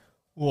like,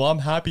 well, I'm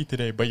happy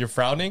today, but you're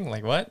frowning,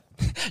 like what?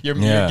 You're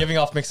giving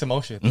off mixed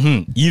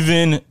emotions.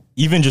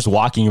 Even just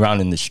walking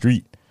around in the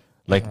street.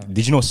 Like,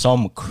 did you know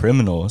some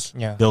criminals,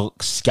 they'll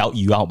scout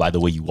you out by the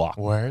way you walk.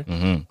 Word?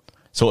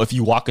 So if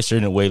you walk a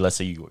certain way, let's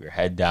say you your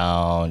head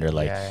down or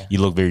like you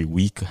look very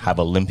weak, have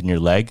a limp in your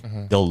leg,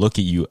 they'll look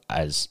at you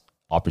as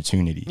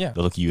opportunity.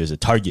 They'll look at you as a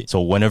target.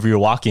 So whenever you're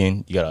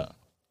walking, you gotta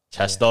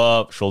chest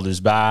up,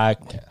 shoulders back,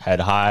 head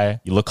high.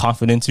 You look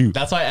confident too.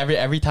 That's why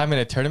every time in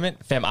a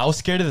tournament, fam, I was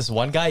scared of this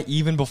one guy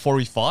even before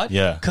we fought.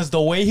 Yeah. Because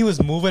the way he was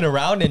moving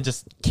around and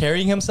just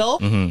carrying himself,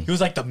 he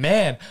was like the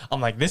man. I'm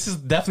like, this is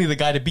definitely the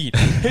guy to beat.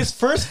 His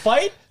first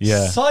fight,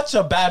 such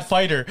a bad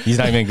fighter. He's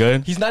not even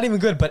good? He's not even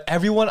good, but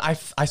everyone,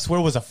 I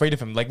swear, was afraid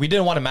of him. Like, we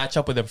didn't want to match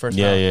up with him first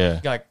round.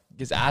 He got like,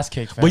 his ass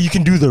kicked, fam. But you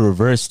can do the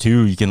reverse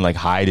too. You can like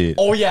hide it.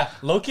 Oh yeah.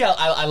 Low-key,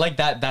 I like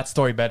that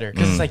story better.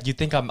 Because it's like, you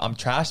think I'm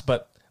trash,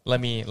 but let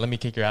me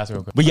kick your ass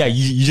real quick. But yeah,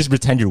 you just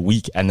pretend you're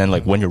weak, and then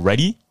like when you're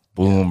ready,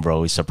 boom,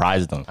 bro, you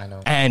surprise them. I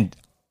know. And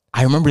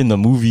I remember in the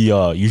movie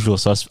Usual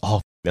Suspects.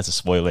 Oh, that's a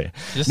spoiler.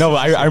 No,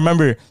 I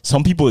remember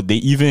some people, they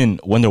even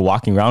when they're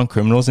walking around,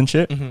 criminals and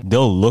shit,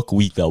 they'll look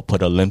weak. They'll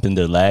put a limp in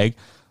their leg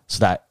so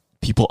that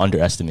people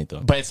underestimate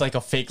them. But it's like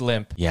a fake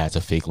limp. Yeah, it's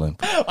a fake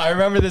limp. I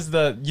remember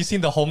you seen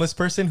the homeless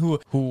person who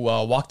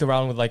walked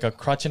around with like a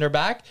crutch in her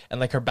back and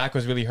like her back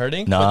was really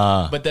hurting.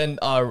 Nah. But then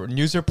a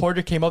news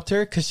reporter came up to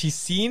her because she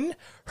seen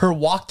her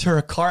walk to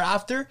her car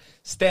after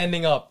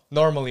standing up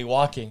normally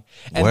walking.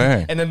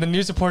 And then the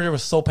news reporter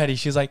was so petty.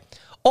 She's like,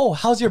 "Oh,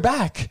 how's your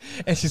back?"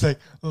 And she's like,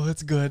 "Oh,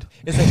 it's good."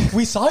 It's like,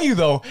 "We saw you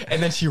though."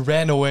 And then she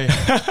ran away.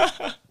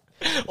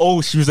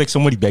 Oh, she was like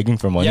somebody begging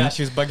for money? Yeah,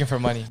 she was begging for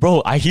money.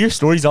 Bro, I hear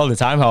stories all the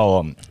time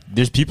how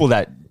there's people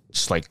that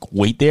just like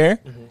wait there,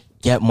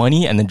 get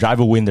money, and then drive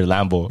away in their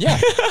Lambo. Yeah,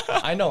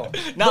 I know.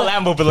 Not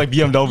Lambo, but like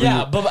BMW.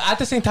 Yeah, but at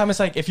the same time, it's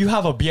like, if you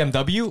have a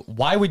BMW,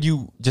 why would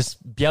you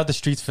just be out the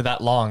streets for that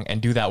long and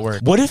do that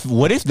work? What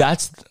if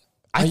that's...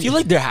 I feel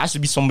like there has to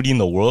be somebody in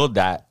the world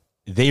that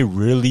they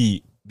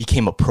really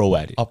became a pro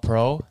at it. A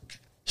pro?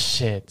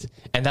 Shit.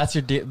 And that's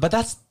your deal. But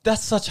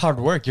that's such hard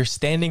work. You're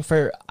standing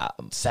for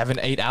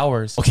 7-8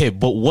 hours. Okay,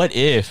 but what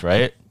if,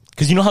 right?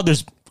 Because you know how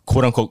there's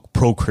quote unquote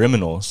pro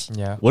criminals.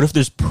 Yeah. What if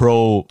there's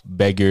pro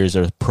beggars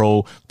or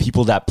pro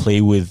people that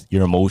play with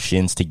your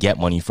emotions to get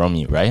money from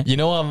you, right? You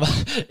know,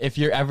 if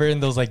you're ever in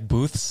those like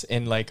booths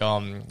in like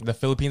the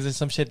Philippines and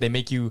some shit, they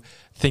make you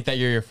think that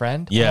you're your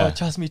friend. Yeah. Oh,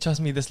 trust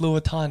me, this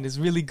Louis Vuitton is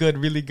really good,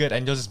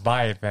 and you'll just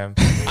buy it, fam.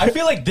 I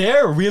feel like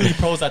they're really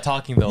pros at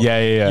talking though.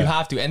 Yeah. You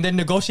have to. And then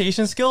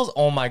negotiation skills,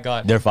 oh my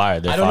god. They're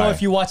fire. I don't know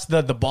if you watch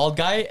the bald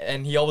guy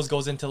and he always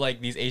goes into like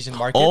these Asian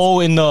markets. Oh,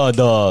 in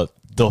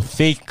the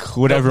fake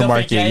whatever the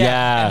market. Fake,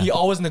 yeah. And he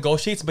always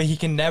negotiates, but he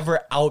can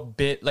never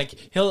outbid. Like,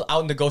 he'll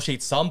out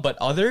negotiate some, but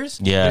others,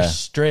 Yeah. they're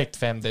strict,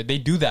 fam. They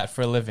do that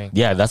for a living.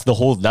 Yeah, that's the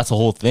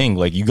whole thing.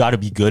 Like, you got to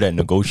be good at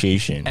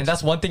negotiation. And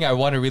that's one thing I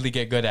want to really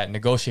get good at,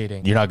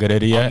 negotiating. You're not good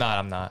at it yet?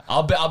 I'm not.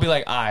 I'll be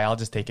like, I'll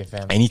just take it,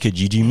 fam. Any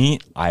Kijiji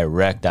meet, I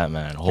wreck that,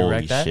 man. Holy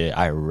wreck that? shit,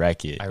 I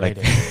wreck it. I like,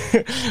 rate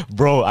it.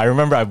 Bro, I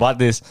remember I bought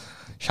this.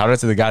 Shout out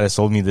to the guy that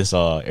sold me this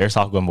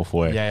airsoft gun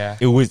before. Yeah.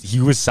 He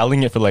was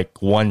selling it for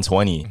like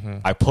 120.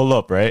 I pull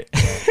up, right?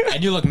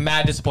 And you look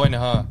mad disappointed,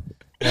 huh?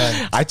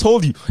 Yeah. I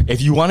told you, if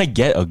you want to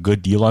get a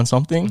good deal on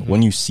something,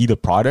 when you see the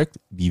product,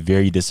 be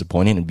very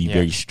disappointed and be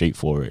very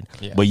straightforward.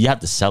 Yeah. But you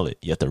have to sell it.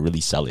 You have to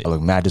really sell it. I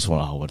look mad, this one,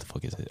 oh, what the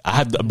fuck is it? I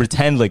have to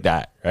pretend like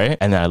that, right?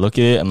 And then I look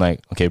at it, I'm like,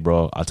 okay,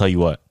 bro, I'll tell you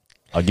what.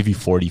 I'll give you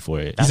 40 for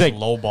it. That's He's like,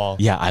 lowball.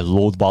 Yeah, I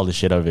lowball the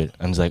shit out of it.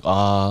 I'm just like,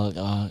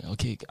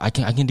 okay, I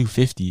can do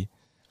 50.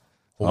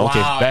 Wow,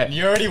 Okay, bet.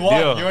 You already won.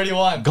 Deal. You already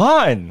won.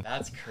 Gone.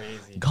 That's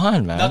crazy.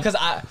 Gone, man. No, because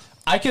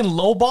I can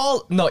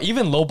lowball. No,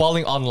 even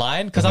lowballing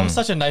online, because I'm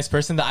such a nice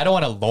person that I don't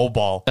want to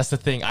lowball. That's the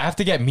thing. I have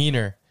to get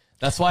meaner.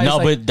 That's why. No,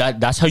 like,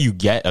 but that's how you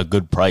get a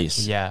good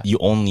price. Yeah.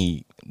 You're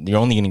only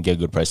gonna get a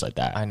good price like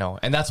that. I know,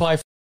 and that's why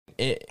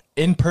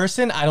in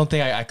person, I don't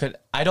think I could.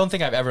 I don't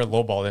think I've ever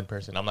lowballed in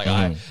person. I'm like, all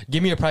right,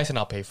 give me a price and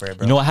I'll pay for it,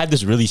 bro. You know, I had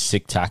this really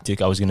sick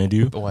tactic I was gonna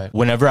do. What?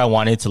 Whenever I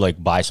wanted to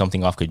like buy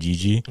something off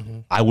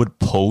Kijiji, I would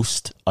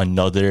post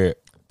another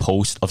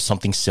post of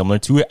something similar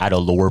to it at a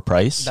lower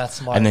price. That's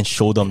smart. And then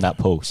show them that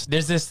post.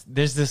 There's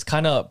this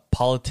kind of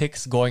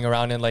politics going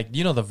around in, like,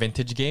 you know, the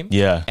vintage game.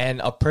 Yeah.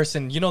 And a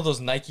person, you know, those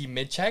Nike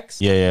mid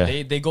checks. Yeah.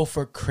 They go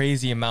for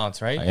crazy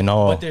amounts, right? I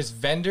know. But there's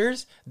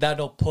vendors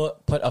that'll put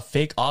a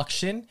fake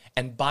auction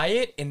and buy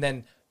it, and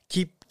then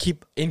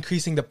keep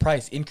increasing the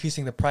price.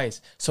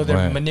 So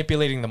they're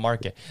manipulating the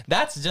market.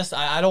 That's just,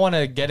 I don't want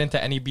to get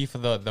into any beef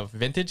of the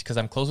vintage because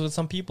I'm close with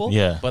some people.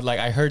 Yeah. But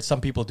like, I heard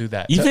some people do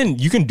that. Even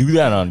you can do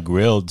that on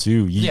Grill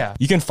too.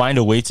 You can find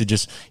a way to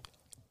just,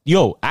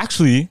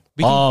 actually,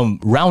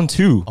 round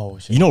 2. Oh,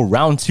 shit. You know,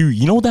 round 2,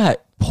 you know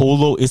that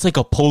polo, it's like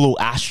a polo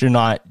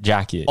astronaut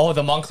jacket. Oh,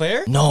 the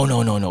Montclair?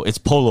 No. It's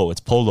polo.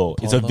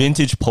 It's a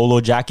vintage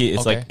polo jacket.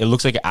 It's like, it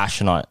looks like an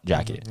astronaut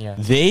jacket. Yeah.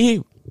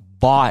 They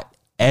bought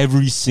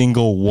every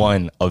single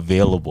one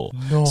available.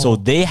 No. So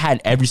they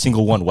had every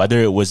single one,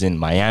 whether it was in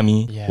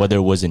Miami, whether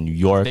it was in New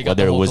York,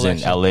 whether it was in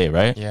LA,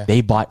 right? Yeah.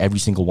 They bought every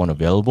single one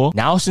available.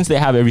 Now, since they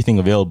have everything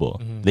available,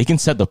 they can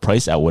set the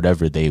price at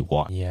whatever they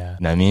want. Yeah. You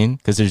know what I mean?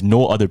 Because there's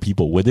no other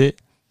people with it.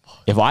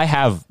 if I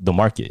have the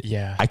market,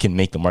 Yeah. I can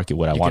make the market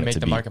what I want it to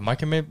be. You can make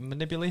the market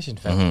manipulation,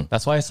 fam.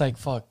 That's why it's like,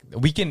 fuck.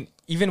 We can,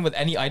 even with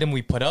any item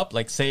we put up,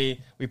 like say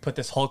we put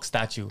this Hulk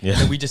statue,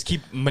 and we just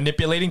keep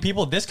manipulating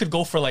people. This could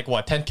go for like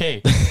what,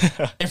 10K,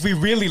 if we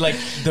really like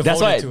devote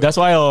to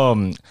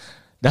it.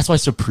 That's why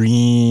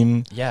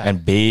Supreme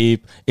and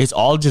Babe, it's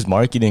all just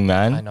marketing,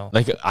 man. I know.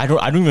 Like I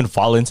don't even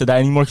fall into that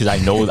anymore because I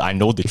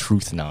know the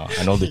truth now.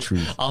 I know the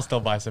truth. I'll still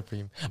buy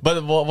Supreme.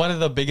 But one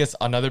of the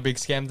another big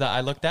scam that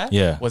I looked at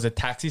was a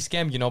taxi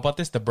scam. You know about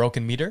this? The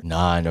broken meter?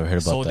 Nah, I never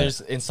heard about that. So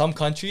there's, in some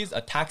countries,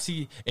 a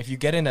taxi, if you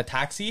get in a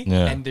taxi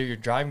and you're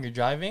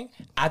driving,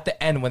 at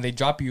the end when they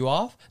drop you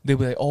off, they'll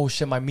be like, oh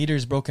shit, my meter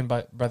is broken,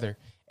 brother.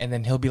 And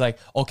then he'll be like,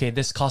 okay,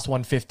 this costs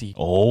 $150.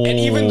 Oh. And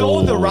even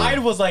though the ride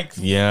was like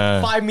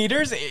 5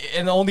 meters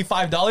and only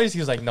 $5, he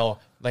was like, no,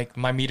 like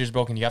my meter's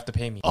broken. You have to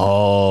pay me.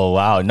 Oh,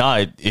 wow.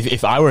 No,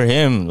 if I were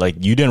him, like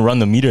you didn't run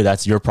the meter,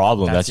 that's your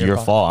problem. That's your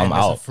fault. I'm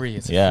out. It's free.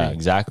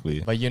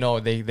 Exactly. But you know,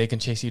 they can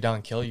chase you down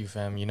and kill you,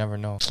 fam. You never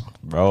know.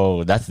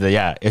 Bro, that's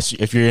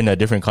if you're in a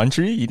different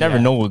country, you never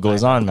know what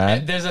goes on, man.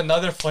 And there's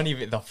another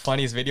the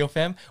funniest video,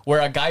 fam,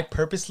 where a guy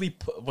purposely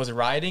was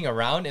riding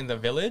around in the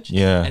village.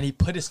 Yeah. And he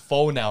put his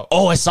phone out.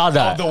 Oh, I saw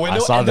that. Of the window. I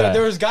saw that.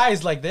 There was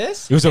guys like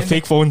this. It was a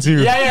fake phone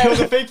too. Yeah, it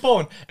was a fake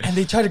phone. And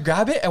they tried to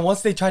grab it. And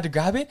once they tried to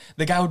grab it,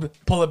 the guy would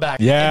pull it back.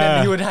 Yeah. And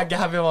then he would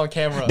have him on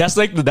camera. That's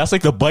like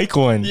the bike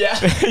one.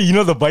 Yeah. You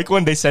know the bike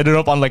one, they set it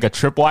up on like a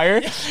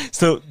tripwire.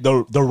 So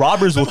the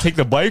robbers will take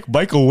the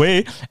bike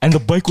away and the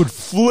bike would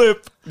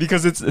flip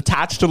because it's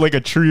attached to like a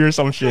tree or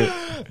some shit.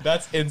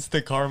 That's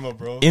instant karma,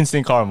 bro.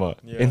 Instant karma.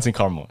 Yeah. Instant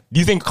karma. Do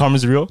you think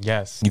karma's real?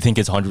 Yes. You think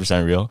it's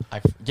 100% real?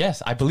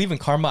 Yes, I believe in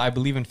karma. I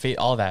believe in fate,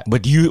 all that.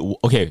 But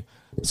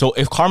so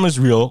if karma's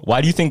real,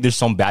 why do you think there's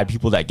some bad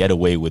people that get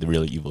away with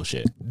really evil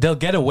shit? They'll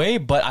get away,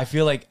 but I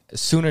feel like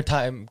sooner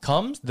time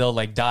comes, they'll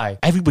like die.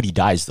 Everybody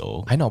dies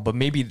though. I know, but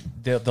maybe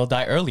they'll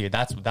die earlier.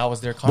 That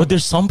was their karma. But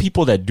there's some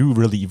people that do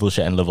really evil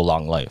shit and live a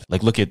long life.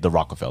 Like look at the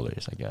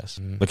Rockefellers, I guess.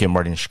 Look at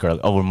Martin Shkreli.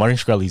 Oh, Martin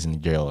Shkreli's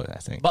in jail, I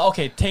think. But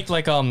okay, take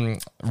like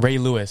Ray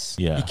Lewis.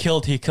 Yeah.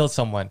 He killed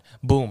someone.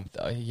 Boom.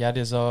 He had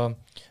his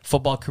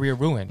football career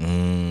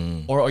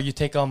ruined. Or you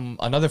take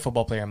another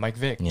football player, Mike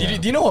Vick. Yeah.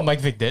 Do you know what Mike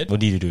Vick did? What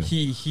did he do?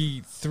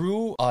 He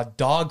threw a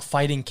dog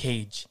fighting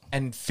cage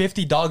and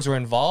 50 dogs were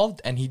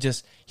involved and he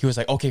was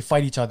like, okay,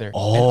 fight each other.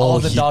 Oh, and all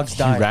the dogs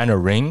died. He ran a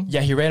ring? Yeah,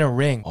 he ran a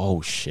ring.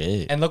 Oh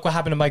shit. And look what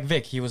happened to Mike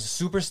Vick. He was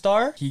a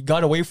superstar. He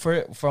got away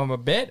from a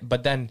bit,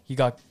 but then he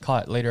got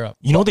caught later up.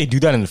 You know they do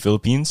that in the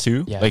Philippines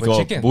too? Yeah, like with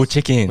chickens. With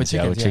chickens.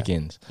 With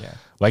chickens. Yeah.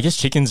 Well, I guess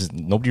chickens,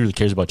 nobody really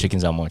cares about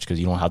chickens that much because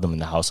you don't have them in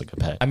the house like a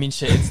pet. I mean,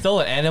 shit, it's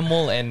still an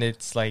animal and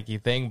it's like a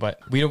thing,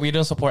 but we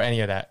don't support any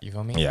of that. You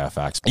feel me? Yeah,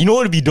 facts. You know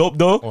what would be dope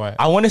though? What?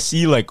 I want to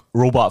see like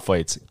robot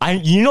fights.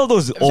 You know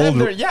those old...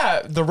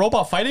 the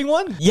robot fighting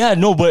one? Yeah,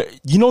 no, but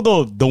you know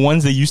the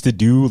ones they used to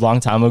do a long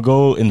time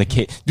ago in the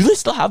cave? Do they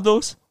still have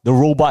those? The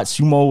robot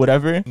sumo,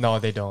 whatever? No,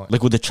 they don't.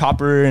 Like with the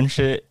chopper and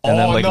shit. And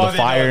then like the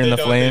fire and the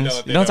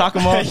flames. You know what I'm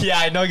talking about? Yeah,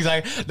 I know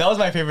exactly. That was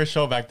my favorite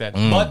show back then.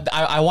 But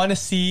I want to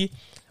see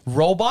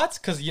robots,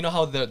 because you know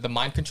how the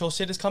mind control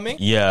shit is coming?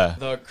 Yeah.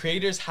 The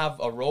creators have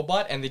a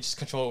robot and they just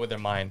control it with their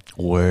mind.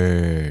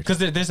 Word. Because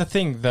there's a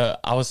thing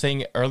I was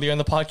saying earlier in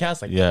the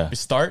podcast,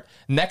 like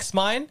Next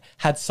Mind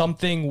had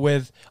something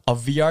with a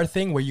VR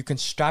thing where you can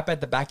strap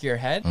at the back of your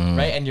head,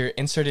 right? And you're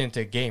inserted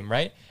into a game,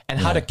 right? And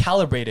how to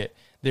calibrate it.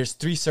 There's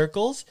 3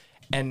 circles.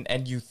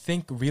 And you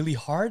think really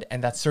hard,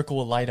 and that circle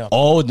will light up.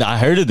 Oh, I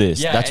heard of this.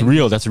 Yeah, that's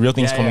real. That's real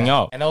things coming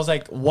out. And I was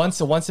like,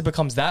 once it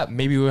becomes that,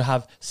 maybe we'll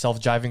have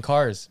self-driving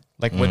cars,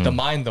 like with the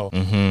mind though.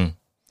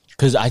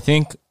 Because I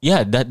think,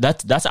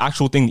 that's the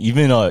actual thing.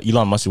 Even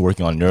Elon Musk is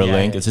working on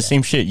Neuralink. It's the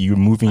same shit. You're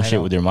moving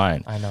shit with your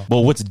mind. I know. But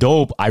what's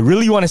dope, I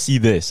really want to see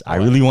this.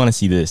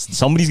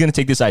 Somebody's going to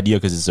take this idea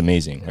because it's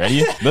amazing.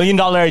 Ready? $1 million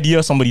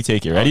idea. Somebody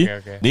take it. Ready?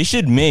 Okay. They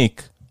should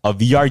make a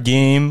VR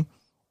game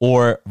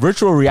or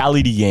virtual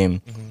reality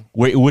game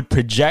where it would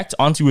project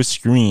onto a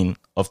screen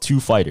of 2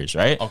 fighters,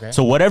 right? Okay.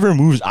 So whatever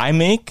moves I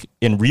make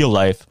in real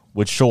life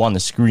would show on the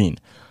screen.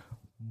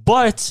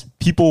 But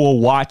people will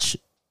watch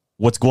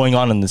what's going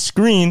on the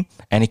screen,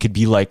 and it could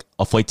be like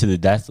a fight to the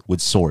death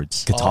with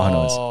swords,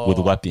 katanas, with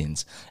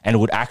weapons. And it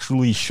would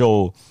actually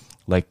show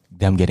like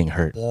them getting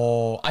hurt.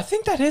 Oh, I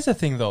think that is a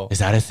thing though. Is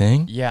that a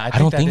thing? Yeah, I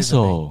don't think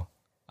so.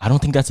 I don't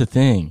think that's a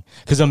thing.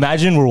 Because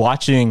imagine we're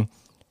watching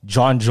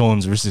John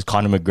Jones versus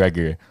Conor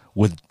McGregor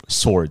with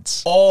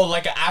swords. Oh,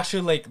 like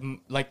actually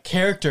like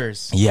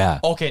characters. Yeah.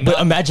 Okay. But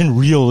imagine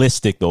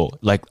realistic though,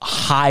 like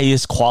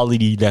highest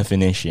quality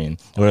definition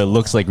where it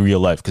looks like real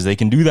life, because they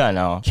can do that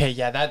now. Okay,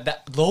 yeah,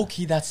 that low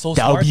key, that's so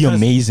that smart. Would be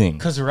amazing.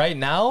 Because right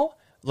now,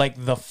 like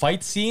the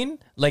fight scene,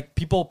 like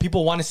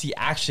people want to see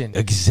action.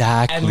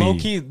 Exactly. And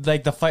low-key,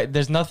 like the fight,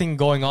 there's nothing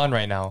going on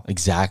right now.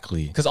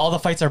 Exactly. Because all the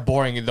fights are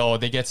boring, though.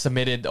 They get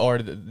submitted, or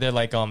they're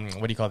like,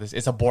 what do you call this?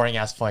 It's a boring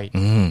ass fight.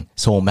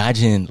 So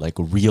imagine like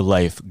real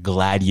life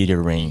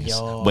gladiator rings,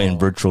 but in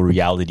virtual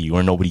reality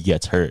where nobody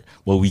gets hurt,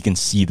 where we can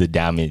see the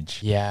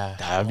damage. Yeah,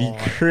 that'd be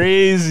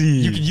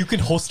crazy. You can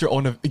host your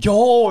own.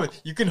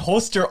 You can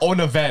host your own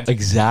event.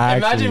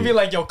 Exactly. Imagine being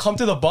like, come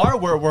to the bar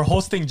where we're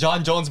hosting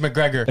John Jones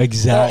McGregor.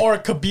 Exactly. Or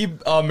Khabib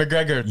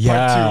McGregor.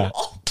 Yeah. Part 2.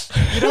 Oh,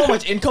 you know how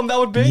much income that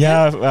would be?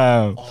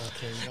 Yeah.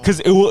 Because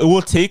it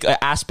will take an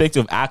aspect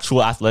of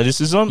actual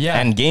athleticism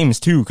and games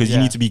too, because you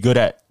need to be good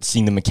at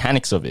seeing the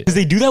mechanics of it. Because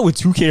they do that with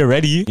 2K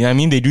already. You know what I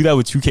mean? They do that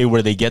with 2K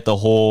where they get the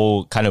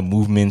whole kind of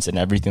movements and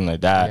everything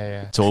like that.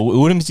 Yeah. So it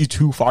wouldn't be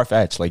too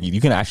far-fetched. Like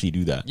you can actually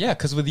do that. Yeah,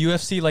 because with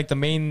UFC, like the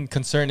main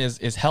concern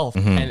is health.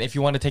 And if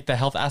you want to take the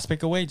health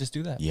aspect away, just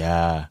do that.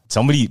 Yeah.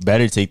 Somebody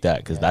better take that,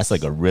 because that's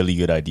like a really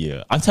good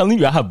idea. I'm telling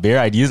you, I have bare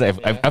ideas. If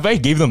I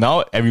gave them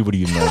out,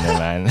 everybody would know them,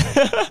 man.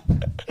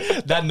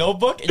 That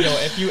notebook,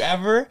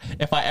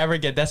 if I ever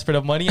get desperate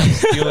of money, I'm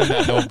stealing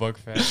that notebook,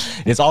 fam.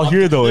 It's all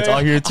here though. It's all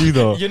here too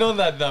though. You know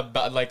that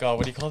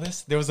what do you call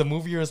this? There was a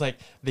movie where it was like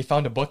they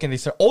found a book and they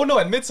said, and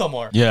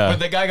Midsommar. Yeah. Where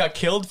the guy got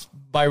killed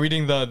by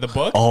reading the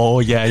book. Oh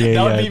yeah.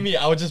 That would be me.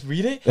 I would just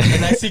read it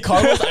and I see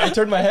Carlos. I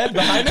turn my head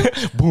behind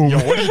him. Boom. Yo,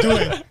 what are you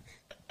doing?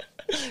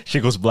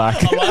 Shit goes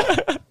black.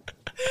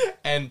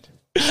 And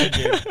all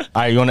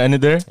right, you want to end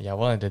it there? Yeah,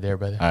 we'll end it there,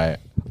 brother. All right.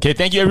 Okay,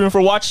 thank you everyone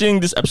for watching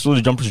this episode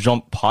of Jumpers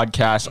Jump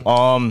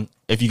podcast.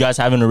 If you guys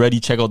haven't already,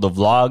 check out the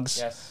vlogs.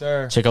 Yes,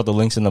 sir. Check out the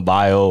links in the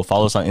bio.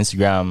 Follow us on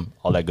Instagram,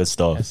 all that good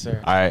stuff. Yes,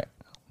 sir. All right,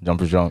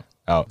 Jumpers Jump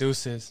out.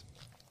 Deuces.